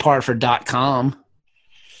could find a part for .com.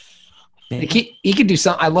 Like he could do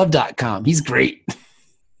something. I love .com. He's great.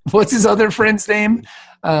 What's his other friend's name?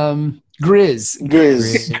 Grizz.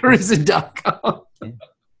 Grizz. Grizz and .com.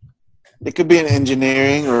 It could be an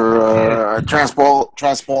engineering or a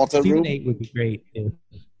transporter Stephen room. 8 would be great if,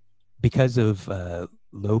 because of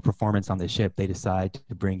low performance on the ship, they decide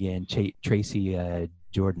to bring in Tracy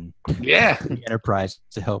Jordan, Yeah, the Enterprise,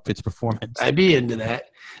 to help its performance. I'd be into that.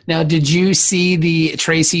 Now, did you see the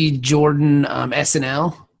Tracy Jordan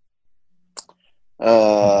SNL?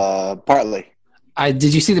 Partly.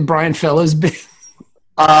 Did you see the Brian Fellows bit?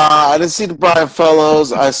 I didn't see the Brian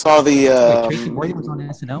Fellows. I saw Wait, the. Tracy Morgan was on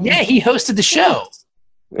SNL? Yeah, he hosted the show.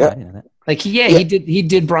 Oh, I didn't know that. Like, he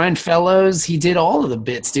did Brian Fellows. He did all of the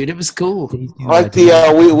bits, dude. It was cool. Did he do, Like the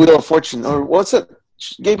Wheel of Fortune, or what's it?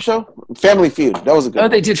 Game show? Family Feud. That was a good Oh,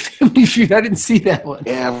 one. they did Family Feud. I didn't see that one.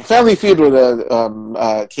 Yeah, Family Feud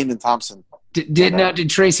with Kenan Thompson. Did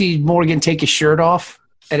Tracy Morgan take his shirt off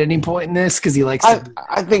at any point in this? Because he likes to.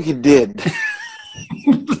 I think he did.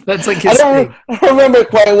 That's like I his don't thing. I don't remember it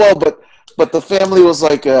quite well, but the family was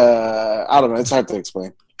like I don't know. It's hard to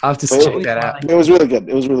explain. I'll have to But check that out. It was really good.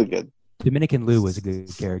 It was really good. Dominican Lou was a good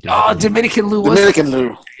character. Oh, Dominican Lou was. Dominican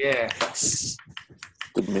Lou. Yeah.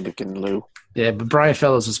 Dominican Lou Yeah, but Brian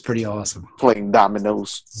Fellows was pretty awesome. playing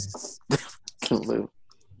dominoes. Lou.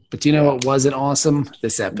 But do you know what wasn't awesome?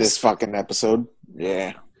 This This episode. fucking episode.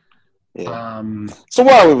 Yeah. Um, So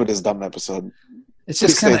where are we with this dumb episode? it's Please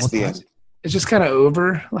just say kind it's of the end. it's just kind of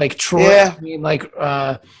over. Like Troy, Yeah. I mean, like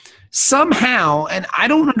somehow, and I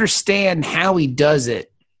don't understand how he does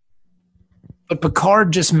it, but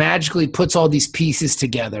Picard just magically puts all these pieces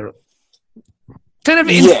together. Kind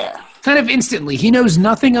of instantly. He knows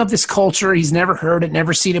nothing of this culture. He's never heard it,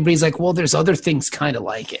 never seen it, but he's like, well, there's other things kind of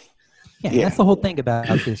like it. Yeah, that's the whole thing about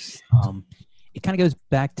this. It kind of goes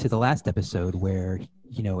back to the last episode where,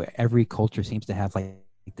 every culture seems to have like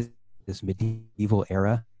this medieval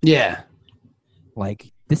era. Yeah.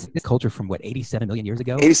 Like this culture from 87 million years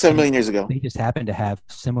ago? 87 million years ago. They just happen to have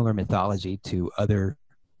similar mythology to other,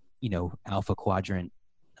 Alpha Quadrant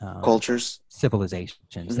Cultures.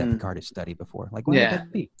 civilizations that Mhm. Picard has studied before. Like, what would Yeah.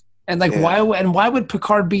 that be? And like, Yeah. why would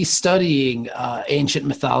Picard be studying ancient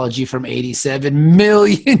mythology from 87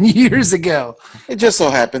 million years ago? It just so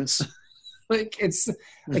happens. Like, it's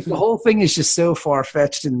like the whole thing is just so far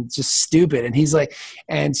fetched and just stupid. And he's like,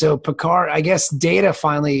 and so Picard, I guess Data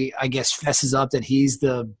finally, fesses up that he's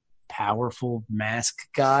the powerful mask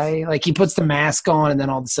guy. Like, he puts the mask on, and then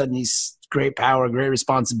all of a sudden he's great power, great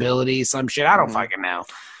responsibility, some shit. I don't Mhm. fucking know.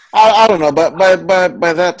 I don't know, but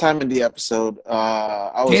by that time in the episode,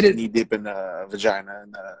 I was Data- knee deep in the vagina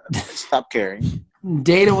and stopped caring.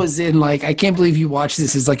 Data was in like, I can't believe you watch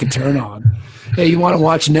this as like a turn on. Hey, you want to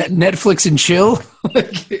watch Netflix and chill?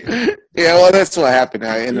 Yeah, well, that's what happened.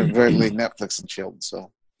 I inadvertently Netflix and chilled.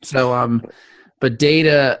 So But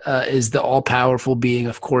Data is the all powerful being,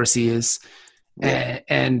 of course he is,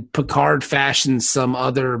 And Picard fashions some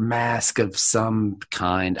other mask of some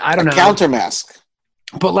kind. I don't know. Counter mask.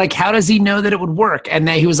 But like, how does he know that it would work? And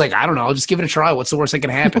then he was like, I don't know. I'll just give it a try. What's the worst that can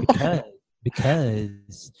happen?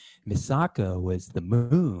 Because Misaka was the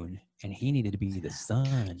moon, and he needed to be the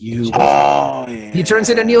sun. He turns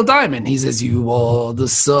into Neil Diamond. He says, "You are the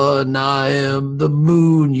sun, I am the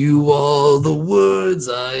moon. You are the words,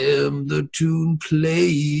 I am the tune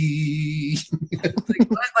play."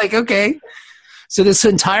 like, okay. So this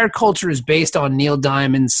entire culture is based on Neil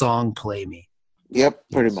Diamond's song "Play Me." Yep,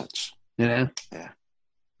 pretty much. You know? Yeah.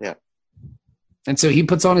 And so he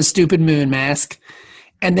puts on his stupid moon mask,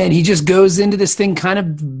 and then he just goes into this thing kind of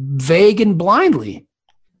vague and blindly.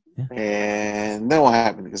 And then what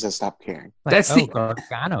happened? Because I stopped caring. Like,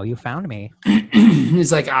 Gargano, you found me.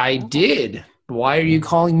 He's like, I did. Why are you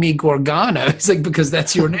calling me Gorgana? It's like, because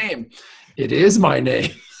that's your name. It is my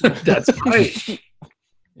name. That's right.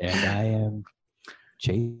 And I am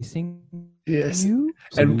chasing Yes. you.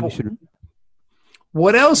 So And you should...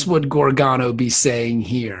 what else would Gorgano be saying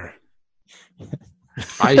here?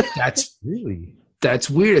 That's Really? That's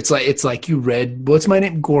weird. It's like you read what's my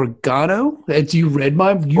name? Gorgano? You read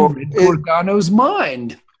Gorgano's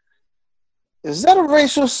mind. Is that a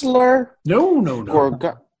racial slur? No. No.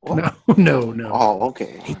 Oh,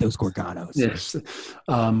 okay. I hate those Gorganos. Yes.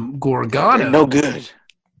 Gorgano. They're no good.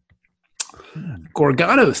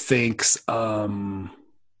 Gorgano thinks,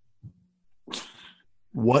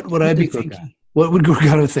 what would I be thinking? What would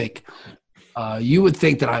Gorgano think? You would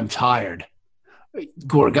think that I'm tired.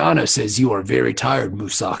 Gorgano says you are very tired,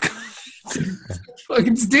 Musaka.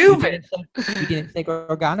 Fucking stupid. You didn't think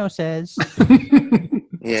Gorgano says.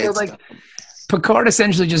 Yeah, So, it's like, dumb. Picard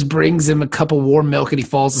essentially just brings him a cup of warm milk and he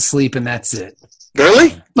falls asleep and that's it.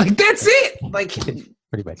 Really? Like, that's it. Like,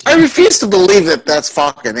 Pretty much. I refuse to believe that that's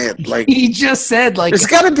fucking it. Like, he just said, like, there's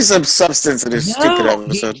got to be some substance in this stupid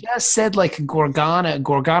episode. he just said, like,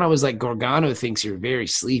 Gorgano was like, Gorgano thinks you're very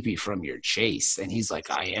sleepy from your chase. And he's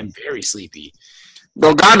like, I am very sleepy.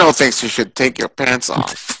 Gorgano thinks you should take your pants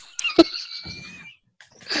off.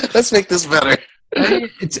 Let's make this better. I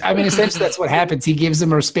mean, essentially, that's what happens. He gives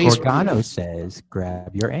him her space. Gorgano says,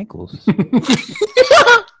 grab your ankles.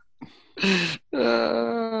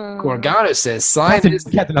 Gorgano says, sign this.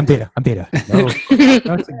 Captain, I'm Data. No.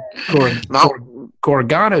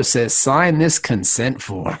 Gorgano says, sign this consent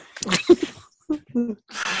form.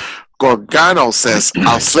 Gorgano says,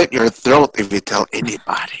 I'll slit your throat if you tell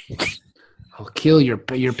anybody. I'll kill your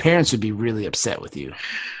parents would be really upset with you.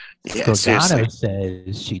 Yeah, Gorgano seriously.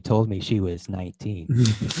 says she told me she was 19.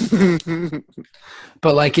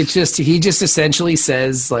 But like, he just essentially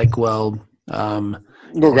says, like, well,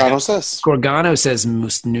 Gorgano says. Gorgano says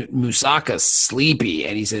Musaka's sleepy,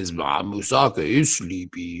 and he says, Musaka is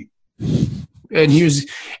sleepy. And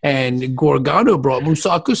Gorgano brought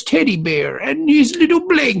Musaka's teddy bear and his little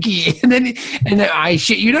blankie, and then I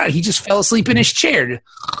shit you not, he just fell asleep in his chair,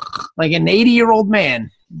 like an 80-year-old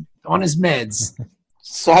man on his meds.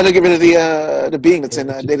 So how do they get rid of the being that's in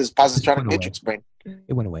Data's positronic matrix brain?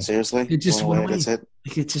 It went away. Seriously? It just went away. That's it.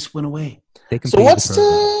 Like, it just went away. They So completed what's the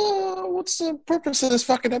program. what's the purpose of this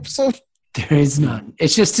fucking episode? There is none.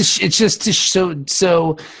 It's just to show.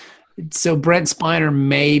 So Brent Spiner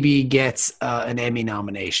maybe gets an Emmy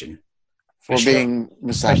nomination For being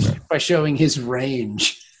Misaka. by showing his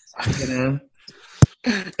range. You know,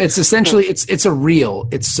 it's essentially it's a reel.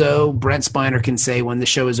 It's so Brent Spiner can say when the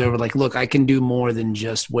show is over, like, look, I can do more than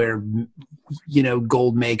just wear,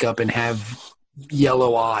 gold makeup and have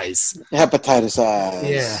yellow eyes. Hepatitis eyes.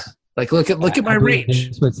 Yeah, like look at my I believe range.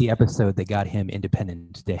 This was the episode that got him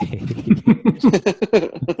Independence Day.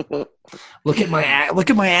 Look at my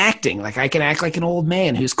acting. Like, I can act like an old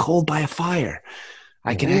man who's cold by a fire.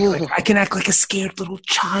 I can act like a scared little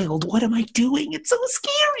child. What am I doing? It's so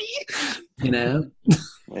scary. Yeah.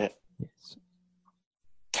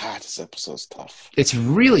 God, this episode's tough. It's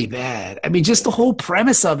really bad. I mean, just the whole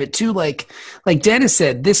premise of it too. Like Dennis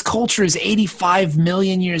said, this culture is 85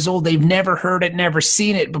 million years old. They've never heard it, never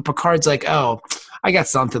seen it. But Picard's like, oh, I got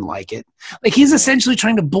something like it. Like, he's essentially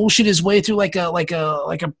trying to bullshit his way through like a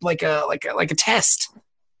test.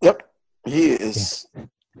 Yep. He is.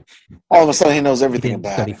 All of a sudden, he knows He everything didn't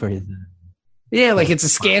about study it. for his. Yeah, like it's a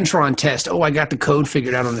Scantron test. Oh, I got the code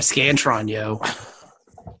figured out on the Scantron, yo.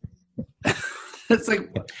 It's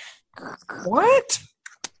like, what?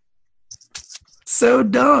 So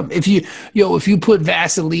dumb. If you put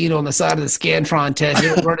Vaseline on the side of the Scantron test,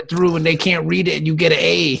 it'll run it through and they can't read it and you get an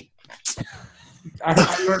A.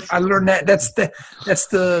 I learned that. That's the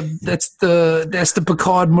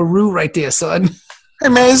Picard Maru right there, son. Hey,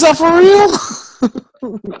 man, is that for real?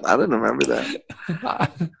 I didn't remember that.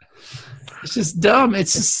 It's just dumb.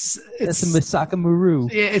 It's just That's a Misaka Maru.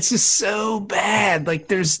 yeah. It's just so bad. Like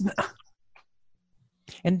there's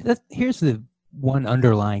And here's the one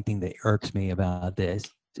underlying thing that irks me about this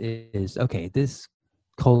is, okay, this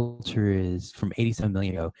culture is from 87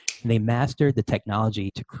 million ago, and they mastered the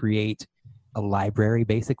technology to create a library,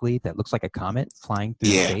 basically, that looks like a comet flying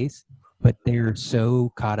through space, but they're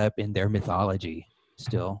so caught up in their mythology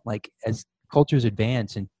still. Like, as cultures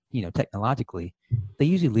advance and, technologically, they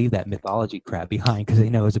usually leave that mythology crap behind because they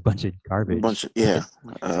know it's a bunch of garbage.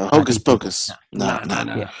 Hocus pocus.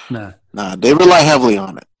 no. They rely heavily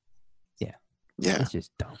on it. Yeah. It's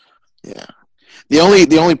just dumb. Yeah. The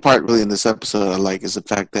only part really in this episode I like is the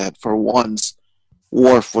fact that for once,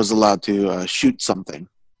 Worf was allowed to shoot something.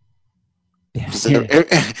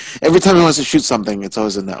 Every time he wants to shoot something, it's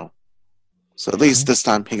always a no. So at least this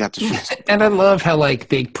time he got to shoot something. And I love how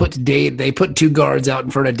they put two guards out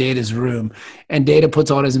in front of Data's room, and Data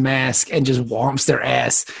puts on his mask and just whomps their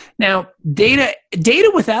ass. Now, Data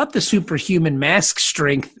without the superhuman mask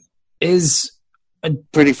strength is a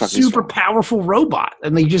pretty fucking super strong. Powerful robot,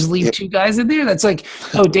 and they just leave two guys in there. That's like,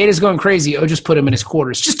 oh, Data's going crazy. Oh, just put him in his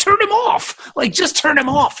quarters. Just turn him off. Just turn him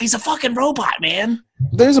off. He's a fucking robot, man.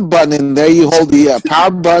 There's a button in there. You hold the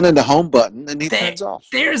power button and the home button, and he turns off.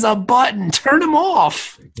 There's a button. Turn him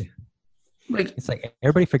off. It's like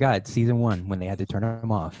everybody forgot season 1 when they had to turn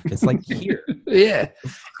him off. It's like here. Yeah,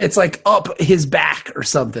 it's like up his back or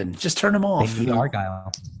something. Just turn him off. They need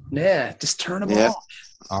Argyle. Yeah, just turn him off.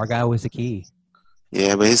 Argyle was the key.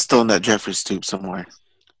 Yeah, but he's still in that Jeffrey's tube somewhere.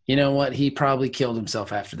 You know what? He probably killed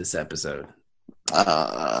himself after this episode.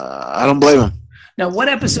 I don't blame him. Now, what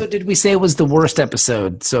episode did we say was the worst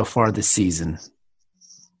episode so far this season?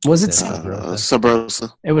 Was it Sub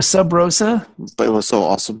Rosa? It was Sub Rosa? But it was so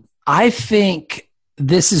awesome. I think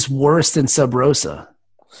this is worse than Sub Rosa.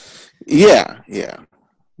 Yeah,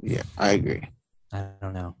 I agree. I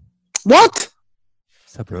don't know. What?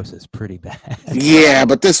 Sub Rosa is pretty bad. Yeah,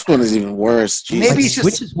 but this one is even worse. Jesus. Maybe it's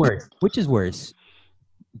just... Which is worse?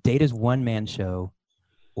 Data's one-man show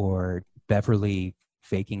or Beverly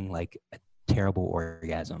faking like a terrible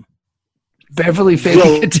orgasm? Beverly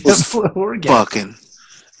faking a terrible orgasm.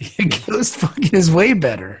 Ghost fucking is way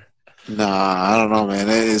better. Nah, I don't know,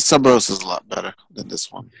 man. Sub Rosa is a lot better than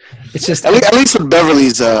this one. It's just at least with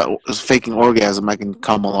Beverly's faking orgasm, I can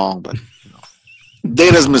come along, but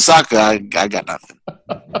Data's Misaka, I got nothing.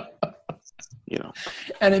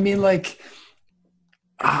 And I mean,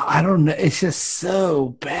 I don't know. It's just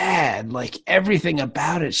so bad. Everything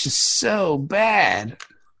about it's just so bad.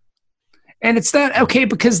 And it's not okay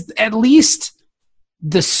because at least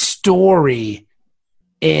the story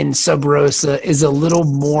in Sub Rosa is a little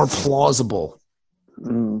more plausible.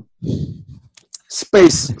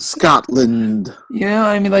 Space Scotland.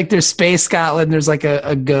 I mean, there's Space Scotland. There's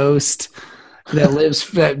a ghost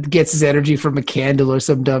that gets his energy from a candle or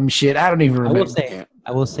some dumb shit. I don't even remember.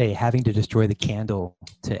 I will say having to destroy the candle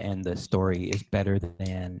to end the story is better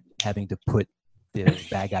than having to put the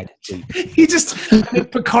bad guy to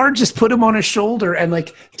sleep. Picard just put him on his shoulder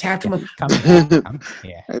and tapped him.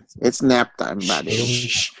 Yeah. It's nap time, buddy.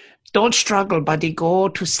 Shh. Don't struggle, buddy. Go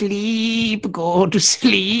to sleep. Go to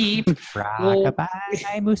sleep. Rock-a-bye,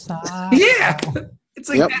 Musaka. Yeah. It's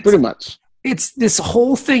pretty much. It's this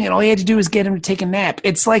whole thing, and all you had to do is get him to take a nap.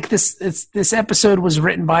 It's like this episode was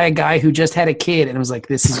written by a guy who just had a kid, and it was like,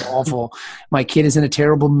 this is awful. My kid is in a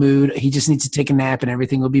terrible mood. He just needs to take a nap, and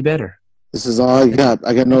everything will be better. This is all I got.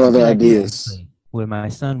 I got no other ideas. When my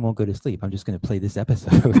son won't go to sleep, I'm just going to play this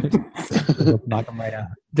episode. Knock him right out.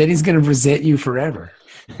 Then he's going to resent you forever.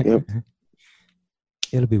 Yep.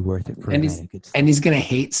 It'll be worth it for and he's going to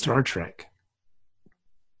hate Star Trek.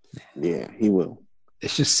 Yeah, he will.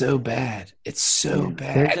 It's just so bad. It's so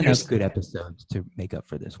bad. There's enough good episodes to make up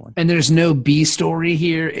for this one. And there's no B story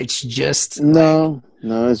here. It's just... No.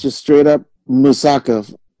 It's just straight up Musaka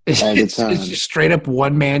all the time. It's just straight up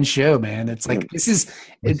one-man show, man. It's like, this is...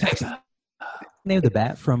 Name the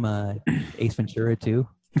bat from Ace Ventura 2.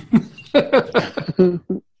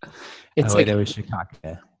 It's that was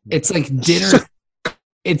Chicago. It's like dinner...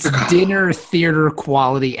 It's dinner theater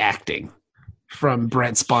quality acting from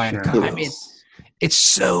Brent Spiner. I mean... It's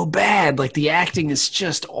so bad. The acting is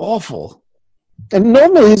just awful. And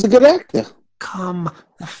normally he's a good actor. Come,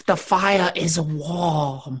 the fire is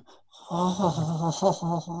warm.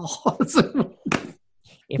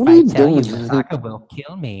 If I tell you Misaka will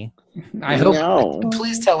kill me. I hope. No.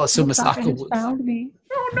 Please tell us who Misaka was. Found me.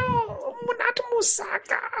 Oh no, not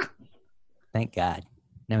Misaka. Thank God.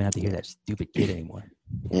 Now we don't have to hear that stupid kid anymore.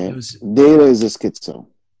 Yeah. Data is a schizo.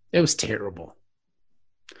 It was terrible.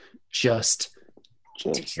 Just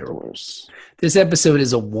worse. This episode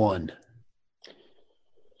is a 1.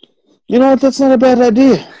 You know what? That's not a bad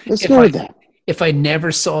idea. Let's go with that. If I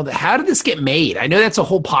never saw that, how did this get made? I know that's a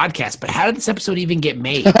whole podcast, but how did this episode even get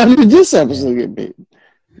made? How did this episode get made?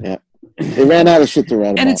 Yeah, they ran out of shit to write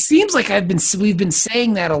about. And it seems like we've been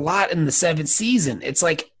saying that a lot in the 7th season. It's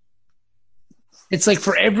like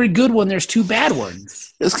for every good one, there's 2 bad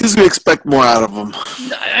ones. It's because we expect more out of them.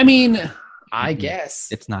 I mean, I guess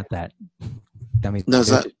It's not that. I mean, No,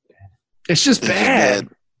 it's not. it's just bad.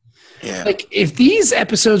 Yeah. Like if these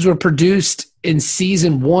episodes were produced in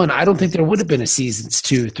season 1, I don't think there would have been a seasons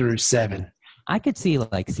 2 through 7. I could see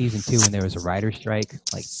like season 2 when there was a writer's strike,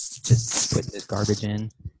 like just putting this garbage in.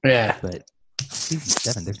 Yeah. But season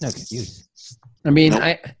 7, there's no excuse. I mean, Nope.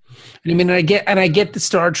 I get the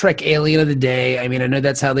Star Trek Alien of the Day. I mean, I know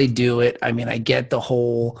that's how they do it. I mean, I get the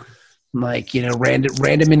whole like, you know,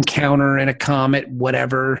 random encounter in a comet,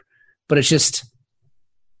 whatever. But it's just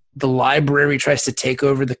the library tries to take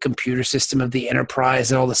over the computer system of the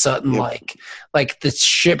Enterprise, and all of a sudden, Yep. like the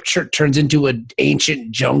ship turns into an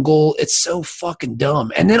ancient jungle. It's so fucking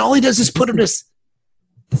dumb. And then all he does is put him to.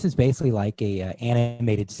 This is basically like a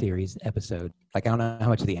animated series episode. Like I don't know how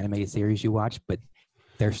much of the animated series you watch, but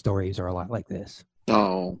their stories are a lot like this.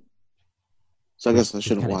 Oh. So I guess I It's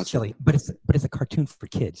should have kinda watched silly, it. but it's a cartoon for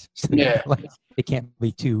kids. So Yeah. like, it can't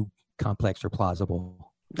be too complex or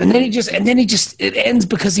plausible. And then it ends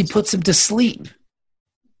because he puts him to sleep.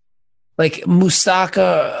 Like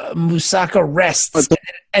Musaka rests,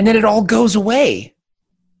 and then it all goes away.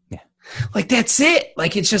 Yeah. Like that's it.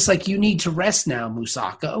 Like it's just like you need to rest now,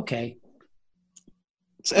 Musaka. Okay.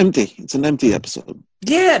 It's empty. It's an empty episode.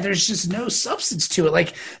 Yeah, there's just no substance to it.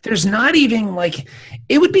 Like there's not even like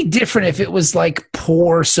it would be different if it was like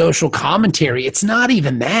poor social commentary. It's not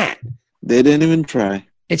even that. They didn't even try.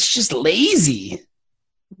 It's just lazy.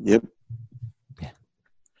 Yep. Yeah.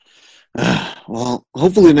 Well,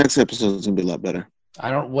 hopefully next episode is going to be a lot better.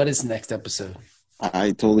 What is the next episode?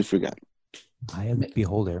 I totally forgot. I am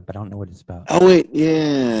Beholder, but I don't know what it's about. Oh, wait.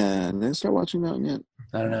 Yeah. Did I start watching that one yet?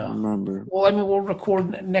 I don't I don't know. remember. Well, I mean, we'll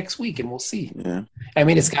record next week and we'll see. Yeah. I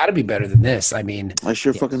mean, it's got to be better than this. I mean, I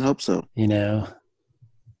sure Yes. fucking hope so. you know,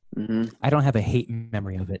 Hmm. I don't have a hate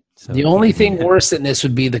memory of it. So the only thing worse than this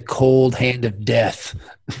would be the cold hand of death,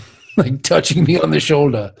 like touching me on the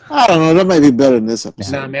shoulder. I don't know. That might be better than this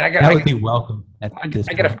episode. No, I mean, I that would got, be welcome. At this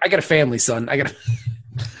point. I got a family, son. I got,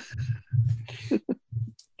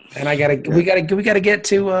 and we gotta get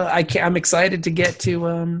to. I'm excited to get to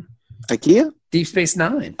IKEA? Deep Space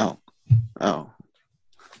Nine. Oh.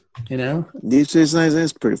 You know, Deep Space Nine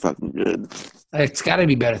is pretty fucking good. it's got to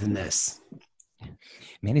be better than this.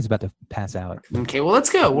 Manny's about to pass out. Okay, well,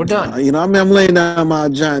 let's go. We're done. You know, I mean, I'm laying down my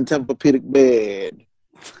giant Tempur-Pedic bed.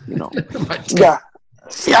 You know. Yeah.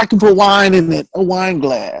 Yeah, I can put wine in it. A wine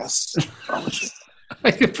glass.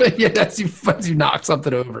 Yeah, that's you knock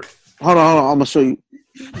something over. Hold on. I'm gonna show you.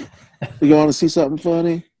 You want to see something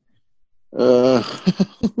funny?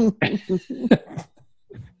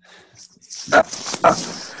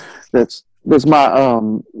 That's my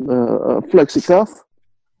flexi cuff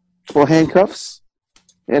for handcuffs,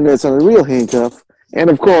 and that's a real handcuff. And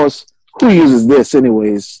of course, who uses this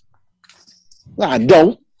anyways? I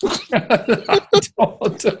don't.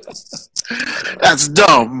 That's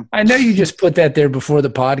dumb. I know you just put that there before the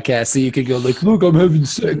podcast so you could go like, look, I'm having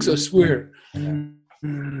sex, I swear. No,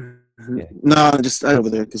 I over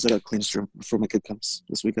there because I got a clean room before my kid comes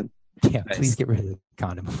this weekend. Yeah, Nice. please get rid of the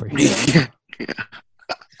condom before you.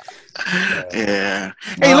 Yeah.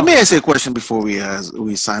 Hey, let me ask you a question before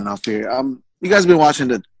we sign off here. You guys been watching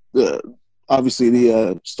the obviously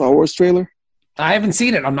the Star Wars trailer? I haven't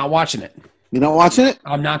seen it. I'm not watching it. You not watching it?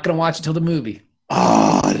 I'm not going to watch it till the movie.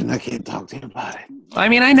 Oh, I can't talk to you about it. I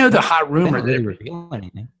mean, I know the hot They rumor don't really that reveal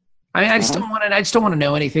anything. I mean, I just don't want to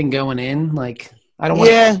know anything going in. Like, I don't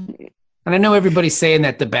want. Yeah, And I know everybody's saying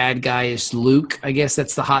that the bad guy is Luke. I guess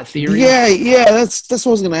that's the hot theory. yeah. That's what I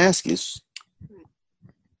was gonna ask you.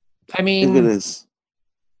 I If it mean, is,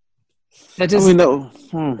 that I just mean, no.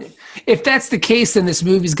 if that's the case, then this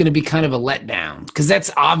movie's going to be kind of a letdown because that's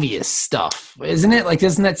obvious stuff, isn't it? Like,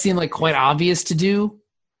 doesn't that seem like quite obvious to do?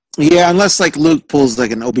 Yeah, unless like Luke pulls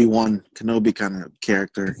like an Obi-Wan Kenobi kind of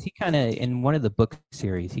character. He kind of in one of the book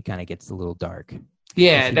series, he kind of gets a little dark.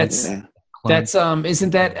 Yeah, Yes, that's Yeah.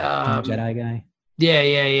 isn't that Jedi guy.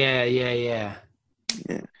 Yeah.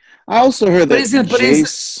 I also heard But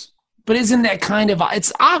that isn't that kind of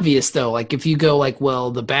it's obvious though? Like if you go like,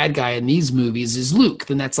 well, the bad guy in these movies is Luke,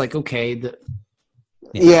 then that's like okay.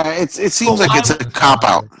 it seems like it's a cop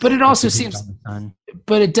out. But it also Because he's seems, on the sun.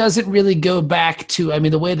 but it doesn't really go back to. I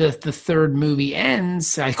mean, the way the third movie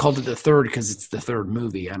ends, I called it the third because it's the third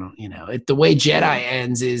movie. I don't, the way Jedi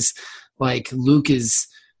ends is like Luke is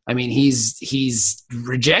I mean, he's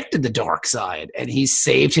rejected the dark side, and he's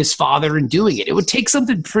saved his father in doing it. It would take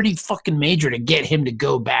something pretty fucking major to get him to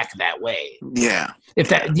go back that way. Yeah. If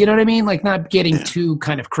that, you know what I mean? Like, not getting too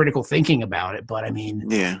kind of critical thinking about it, but I mean,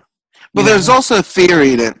 Yeah. But there's also a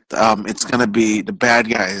theory that it's going to be the bad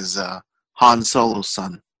guy is Han Solo's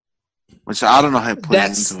son, which I don't know how it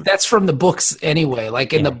plays into it. That's from the books anyway.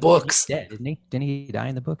 Like in the books, he's dead, isn't he? Didn't he die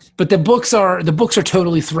in the books? but the books are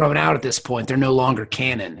totally thrown out at this point. They're no longer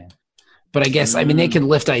canon. But I guess I mean they can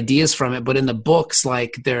lift ideas from it. But in the books,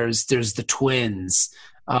 like there's the twins,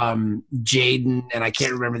 Jaden, and I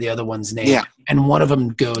can't remember the other one's name. Yeah. And one of them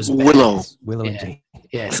goes back. Willow and Jade.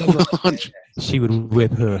 Yeah, something like that. She would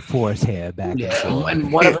whip her forest hair back. Yeah,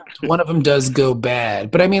 and one of them does go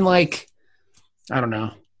bad. But I mean, like, I don't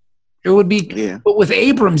know. It would be, but with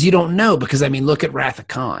Abrams, you don't know because I mean, look at Wrath of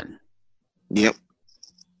Khan. Yep.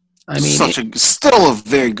 I mean, still a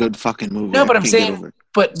very good fucking movie. No, but I'm saying,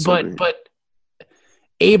 but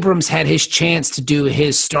Abrams had his chance to do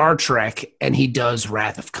his Star Trek, and he does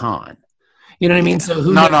Wrath of Khan. You know what I mean? So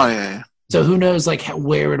who? So who knows, like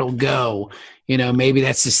where it'll go? You know, maybe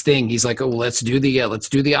that's his thing. He's like, oh, well, let's do the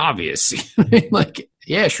obvious. Like,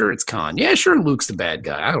 yeah, sure, it's Khan. Yeah, sure, Luke's the bad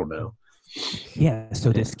guy. I don't know. Yeah.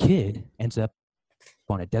 So this kid ends up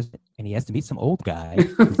on a desert, and he has to meet some old guy.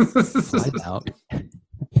 Flies out, and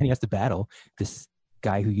he has to battle this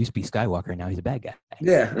guy who used to be Skywalker, and now he's a bad guy.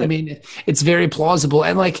 Yeah, I mean, it's very plausible.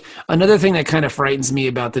 And like another thing that kind of frightens me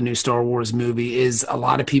about the new Star Wars movie is a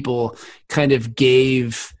lot of people kind of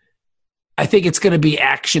gave. I think it's going to be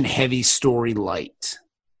action heavy, story light.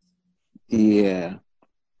 Yeah,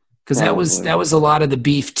 because that was a lot of the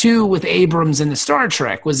beef too with Abrams and the Star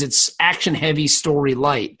Trek was it's action heavy, story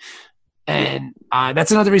light, and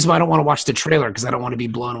that's another reason why I don't want to watch the trailer because I don't want to be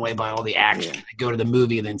blown away by all the action. I go to the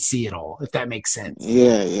movie and then see it all, if that makes sense.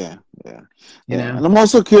 Yeah. You know, and I'm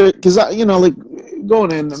also curious because like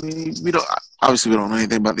going in. I mean, we don't know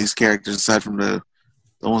anything about these characters aside from the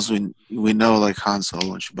ones we know, like Han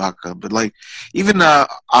Solo and Chewbacca. But like even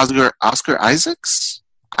Oscar Isaacs,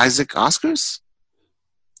 Isaac Oscars.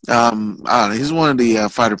 I don't know. He's one of the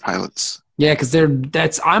fighter pilots. Yeah,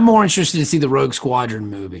 because I'm more interested to see the Rogue Squadron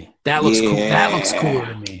movie. That looks cool. That looks cooler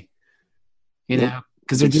to me. You know,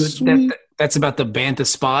 because they're doing that's about the Bantha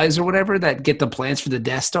spies or whatever that get the plans for the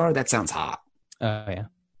Death Star. That sounds hot. Yeah.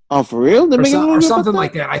 Oh, for real? Or something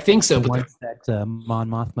like that. I think so. But that Mon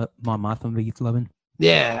Mothma be loving.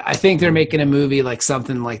 Yeah, I think they're making a movie like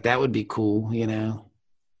something like that would be cool. You know.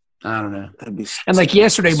 I don't know. And like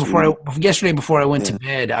yesterday before I went to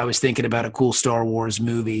bed, I was thinking about a cool Star Wars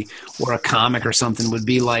movie or a comic or something would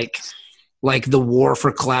be like the War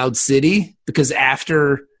for Cloud City, because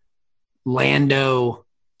after Lando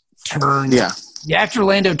turns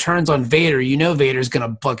on Vader, you know Vader's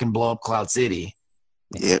gonna fucking blow up Cloud City.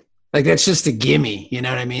 Yeah. Like that's just a gimme, you know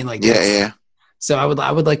what I mean? Like yeah. So I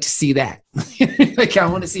would like to see that. Like I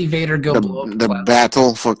want to see Vader go blow up the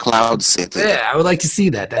battle for Cloud City. Yeah, I would like to see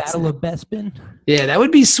that. That's Battle of Bespin. Yeah, that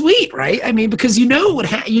would be sweet, right? I mean, because you know what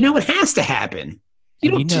has to happen.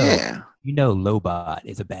 You know Lobot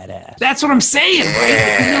is a badass. That's what I'm saying,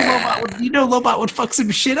 right? You know Lobot would fuck some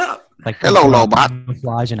shit up. Like hello, Lobot.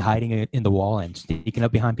 Camouflage and hiding in the wall and sneaking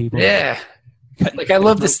up behind people. Yeah. Like I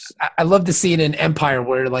love this. I love the scene in Empire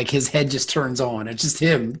where like his head just turns on. It's just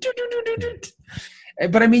him.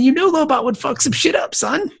 But I mean, you know, Lobot would fuck some shit up,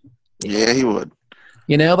 son. Yeah, he would.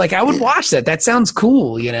 You know, like I would watch that. That sounds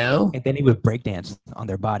cool. You know, and then he would breakdance on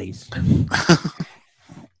their bodies.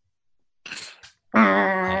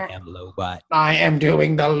 I am Lobot. I am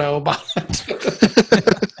doing the Lobot.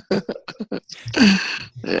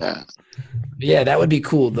 Yeah. Yeah, that would be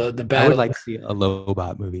cool. The battle. I would like to see a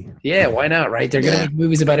Lobot movie. Yeah, why not? Right? They're gonna make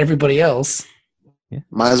movies about everybody else. Yeah.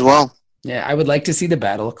 Might as well. Yeah, I would like to see the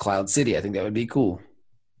Battle of Cloud City. I think that would be cool.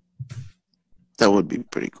 That would be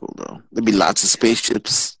pretty cool, though. There'd be lots of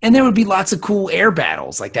spaceships, and there would be lots of cool air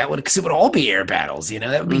battles like that. Because it would all be air battles. You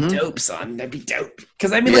know, that would be dope, son. That'd be dope.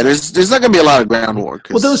 Because I mean, there's not gonna be a lot of ground war.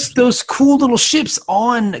 Well, those cool little ships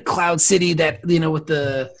on Cloud City that with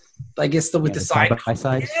the. I guess with the side by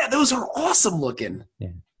side. Yeah, those are awesome looking.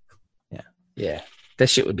 Yeah. That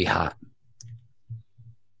shit would be hot.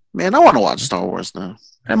 Man, I want to watch Star Wars now.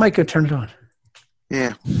 I might go turn it on.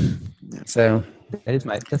 Yeah. So that's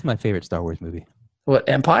my favorite Star Wars movie. What,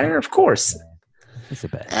 Empire? Of course. It's the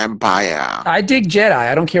best. Empire. I dig Jedi.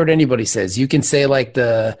 I don't care what anybody says. You can say like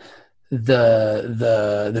the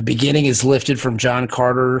beginning is lifted from John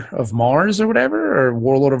Carter of Mars or whatever, or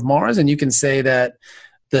Warlord of Mars, and you can say that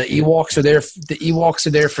the Ewoks are there. The Ewoks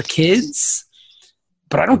are there for kids,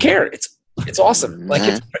 but I don't care. It's It's awesome.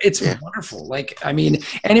 Like it's wonderful. Like, I mean,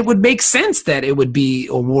 and it would make sense that it would be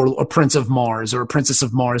a Prince of Mars or a Princess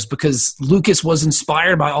of Mars because Lucas was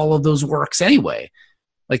inspired by all of those works anyway.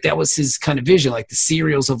 Like that was his kind of vision, like the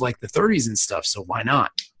serials of like the 30s and stuff. So why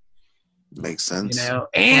not? Makes sense. You know,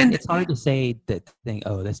 and it's hard to say that thing.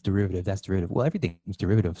 Oh, that's derivative. That's derivative. Well, everything's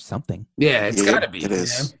derivative of something. Yeah, it's got to be. It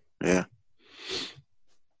is. You know? Yeah.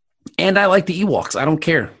 And I like the Ewoks. I don't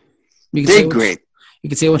care. They're great. You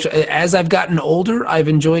can say as I've gotten older, I've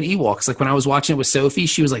enjoyed Ewoks. Like when I was watching it with Sophie,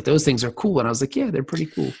 she was like, "Those things are cool," and I was like, "Yeah, they're pretty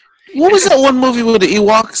cool." What was that one movie with the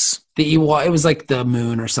Ewoks? The Ewok. It was like the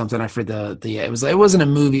Moon or something. I forget it wasn't a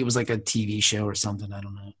movie. It was like a TV show or something. I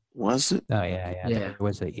don't know. Was it? Oh yeah. There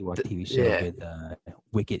was an Ewok TV show with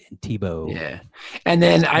Wicket and Tebow. Yeah, and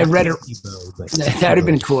then I read it. That would have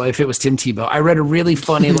been cool if it was Tim Tebow. I read a really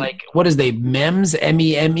funny like what is they memes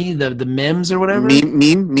MEME the memes or whatever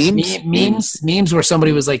memes where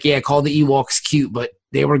somebody was like, yeah, call the Ewoks cute, but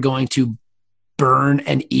they were going to burn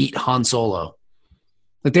and eat Han Solo.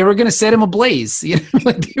 Like they were going to set him ablaze. You know,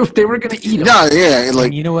 like they were going to eat him. No, yeah, like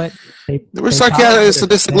and you know what? They were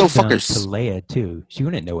sadistic little fuckers. To Leia too. She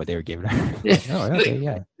wouldn't know what they were giving her. Yeah. Oh, okay,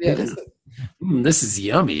 yeah. This is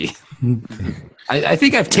yummy. I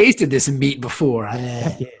think I've tasted this meat before.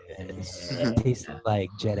 It tasted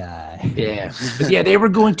like Jedi. Yeah, but yeah, they were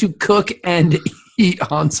going to cook and eat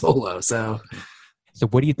Han Solo. So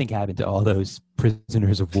what do you think happened to all those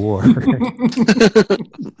prisoners of war?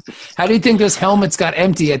 How do you think those helmets got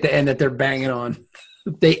empty at the end that they're banging on?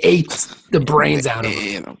 They ate the brains out of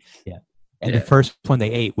them. Yeah. And the first one they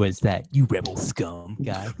ate was that "you rebel scum"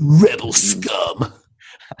 guy. Rebel scum.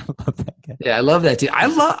 I love that guy. Yeah, I love that too.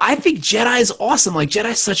 I think Jedi is awesome. Like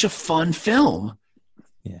Jedi's such a fun film.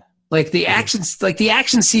 Yeah. Like the action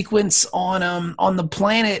sequence on the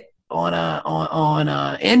planet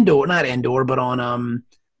on Endor, not Endor, but on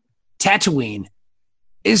Tatooine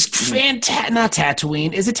is fantastic. Not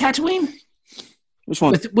Tatooine. Is it Tatooine? Which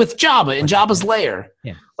one? With Jabba in Jabba's lair.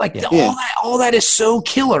 Yeah. All that is so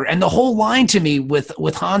killer. And the whole line to me with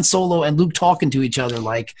Han Solo and Luke talking to each other,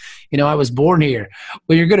 like, you know, I was born here.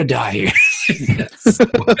 Well, you're gonna die here. And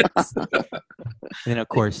then of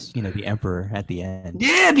course, you know, the Emperor at the end.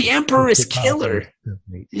 Yeah, the Emperor is killer.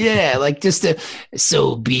 Yeah, like just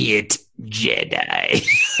so be it, Jedi.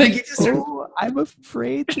 Like you just I'm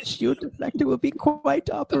afraid the shield deflector will be quite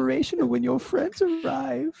operational when your friends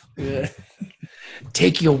arrive. Yeah.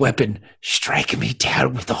 Take your weapon, strike me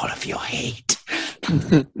down with all of your hate.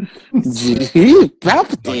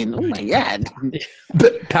 Palpatine, oh my god.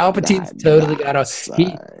 But Palpatine's totally got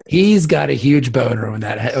he's got a huge boner on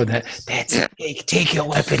that. That's it. Take your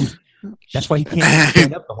weapon. That's why he can't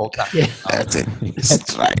stand up the whole time. Yeah. That's it.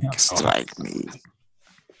 Strike me.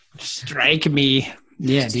 Strike me.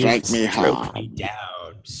 Yeah, dude. Strike me Stroke hard. me down.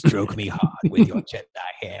 Stroke me hard with your Jedi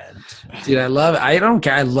hand. Dude, I love it. I don't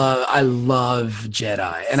care. I love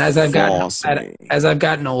Jedi. And as I've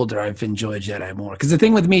gotten older, I've enjoyed Jedi more. Because the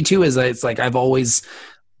thing with me too is it's like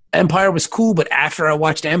Empire was cool, but after I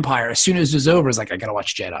watched Empire, as soon as it was over, it's like I gotta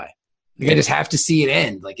watch Jedi. Like, I just have to see it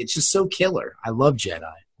end. Like it's just so killer. I love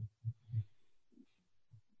Jedi.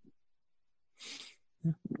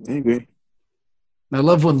 I agree. I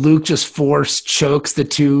love when Luke just force chokes the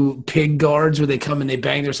two pig guards where they come and they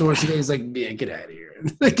bang their swords together. He's like, yeah, get out of here.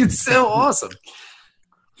 Like, it's so awesome.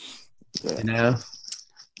 Yeah. You know?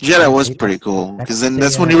 Jedi was pretty cool because then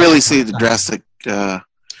that's when you really see the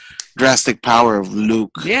drastic power of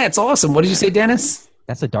Luke. Yeah, it's awesome. What did you say, Dennis?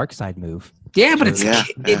 That's a dark side move. Yeah, but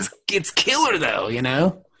it's killer though, you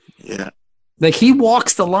know? Yeah. Like he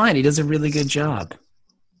walks the line. He does a really good job.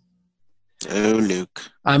 Oh, Luke.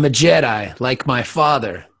 I'm a Jedi, like my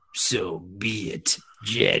father. So be it,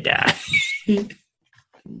 Jedi.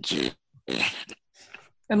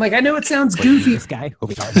 And like, I know it sounds goofy. This guy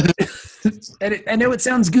over here. I know it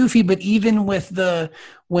sounds goofy, but even with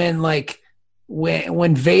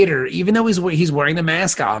when Vader, even though he's wearing the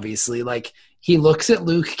mask, obviously, like he looks at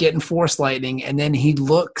Luke getting Force lightning, and then he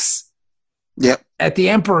looks at the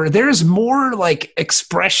Emperor. There's more like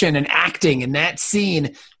expression and acting in that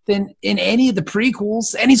scene than in any of the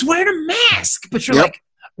prequels, and he's wearing a mask, but you're like,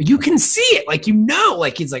 you can see it, like, you know,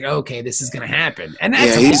 like he's like, okay, this is gonna happen, and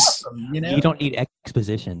that's awesome. You know, you don't need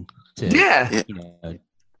exposition to you know,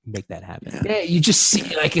 make that happen. Yeah, you just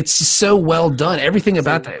see, like, it's just so well done. Everything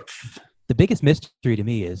about that. The biggest mystery to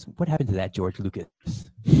me is what happened to that George Lucas.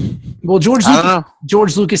 Well,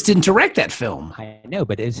 George Lucas didn't direct that film. I know,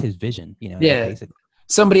 but it's his vision. You know, basically.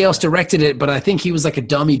 Somebody else directed it, but I think he was like a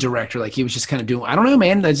dummy director. Like he was just kind of doing, I don't know,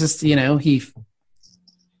 man. That's just, you know,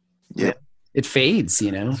 It fades,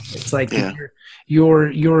 you know. It's like Yeah.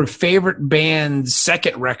 your favorite band's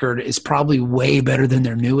second record is probably way better than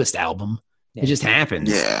their newest album. Yeah. It just happens.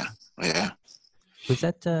 Yeah. Was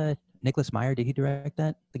that Nicholas Meyer? Did he direct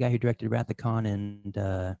that? The guy who directed Wrath of Khan and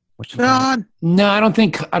what's your name? God. No, I don't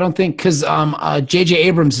think because J.J.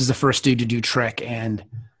 Abrams is the first dude to do Trek, and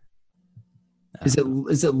is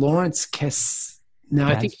it Lawrence Kess? No,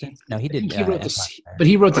 I think No, he did. he wrote this, Empire. but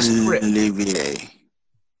he wrote the script. Olivier.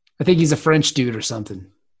 I think he's a French dude or something.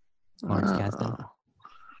 Lawrence Kasdan.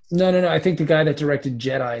 No. I think the guy that directed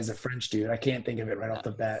Jedi is a French dude. I can't think of it right off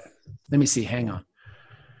the bat. Let me see. Hang on.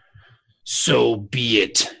 So be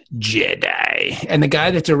it, Jedi. And the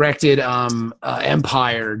guy that directed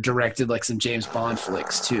Empire directed like some James Bond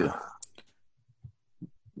flicks too.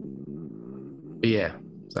 But yeah,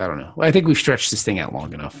 I don't know. Well, I think we've stretched this thing out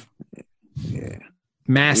long enough. Yeah.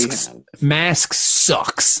 Masks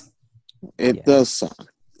sucks. It does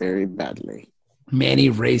suck very badly. Manny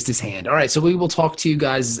raised his hand. All right, so we will talk to you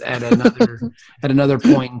guys at another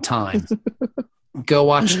point in time. Go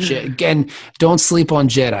watch again. Don't sleep on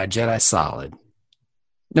Jedi. Jedi solid.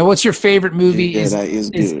 Now, what's your favorite movie? Jedi is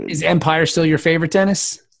good. Is Empire still your favorite,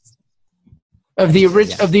 Dennis? Of the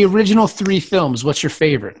original 3 films, what's your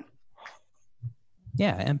favorite?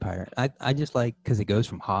 Yeah, Empire. I just like because it goes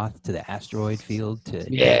from Hoth to the asteroid field to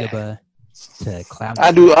Yeah. Dagobah to Cloud.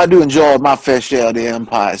 I do enjoy my fair share of the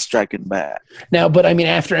Empire Striking Back. Now, but I mean,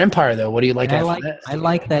 after Empire, though, what do you like? And After that? I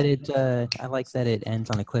like that it ends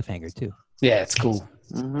on a cliffhanger too. Yeah, it's cool.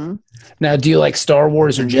 Mm-hmm. Now, do you like Star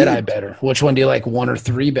Wars or Jedi better? Which one do you like, 1 or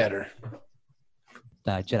 3 better?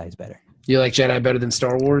 Jedi's better. You like Jedi better than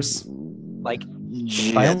Star Wars? Like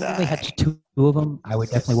if I only had 2 of them, I would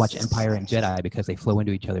definitely watch Empire and Jedi because they flow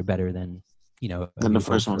into each other better than Than the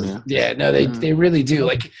first one, yeah. Yeah, no, they really do.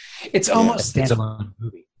 Like, it's almost standalone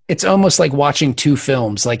movie. it's almost like watching 2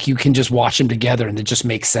 films. Like, you can just watch them together and it just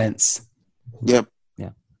makes sense. Yep.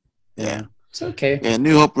 Yeah. It's okay. Yeah,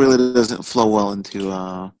 New Hope really doesn't flow well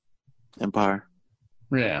into Empire.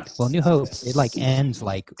 Yeah. Well, New Hope, it like ends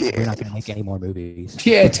like we're not going to make any more movies.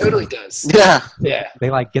 Yeah, it totally does. Yeah. Yeah. They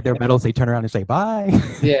like get their medals, they turn around and say bye.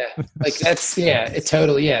 Yeah. Like, that's, yeah, it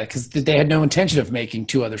totally, yeah, because they had no intention of making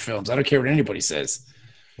 2 other films. I don't care what anybody says.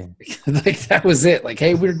 Yeah. Like, that was it. Like,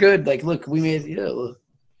 hey, we're good. Like, look, we made,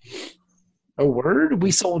 a word.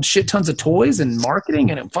 We sold shit tons of toys and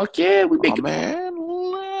marketing, and fuck yeah, we make Oh, man.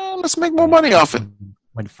 Let's make more money off it.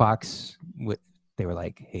 When Fox, they were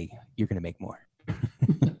like, "Hey, you're going to make more."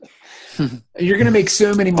 You're gonna make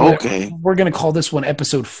so many more. Okay. We're gonna call this one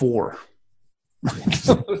episode 4.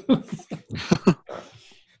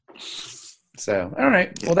 So, all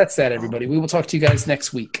right. Well, that's that, everybody. We will talk to you guys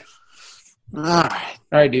next week. All right.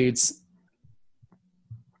 All right, dudes.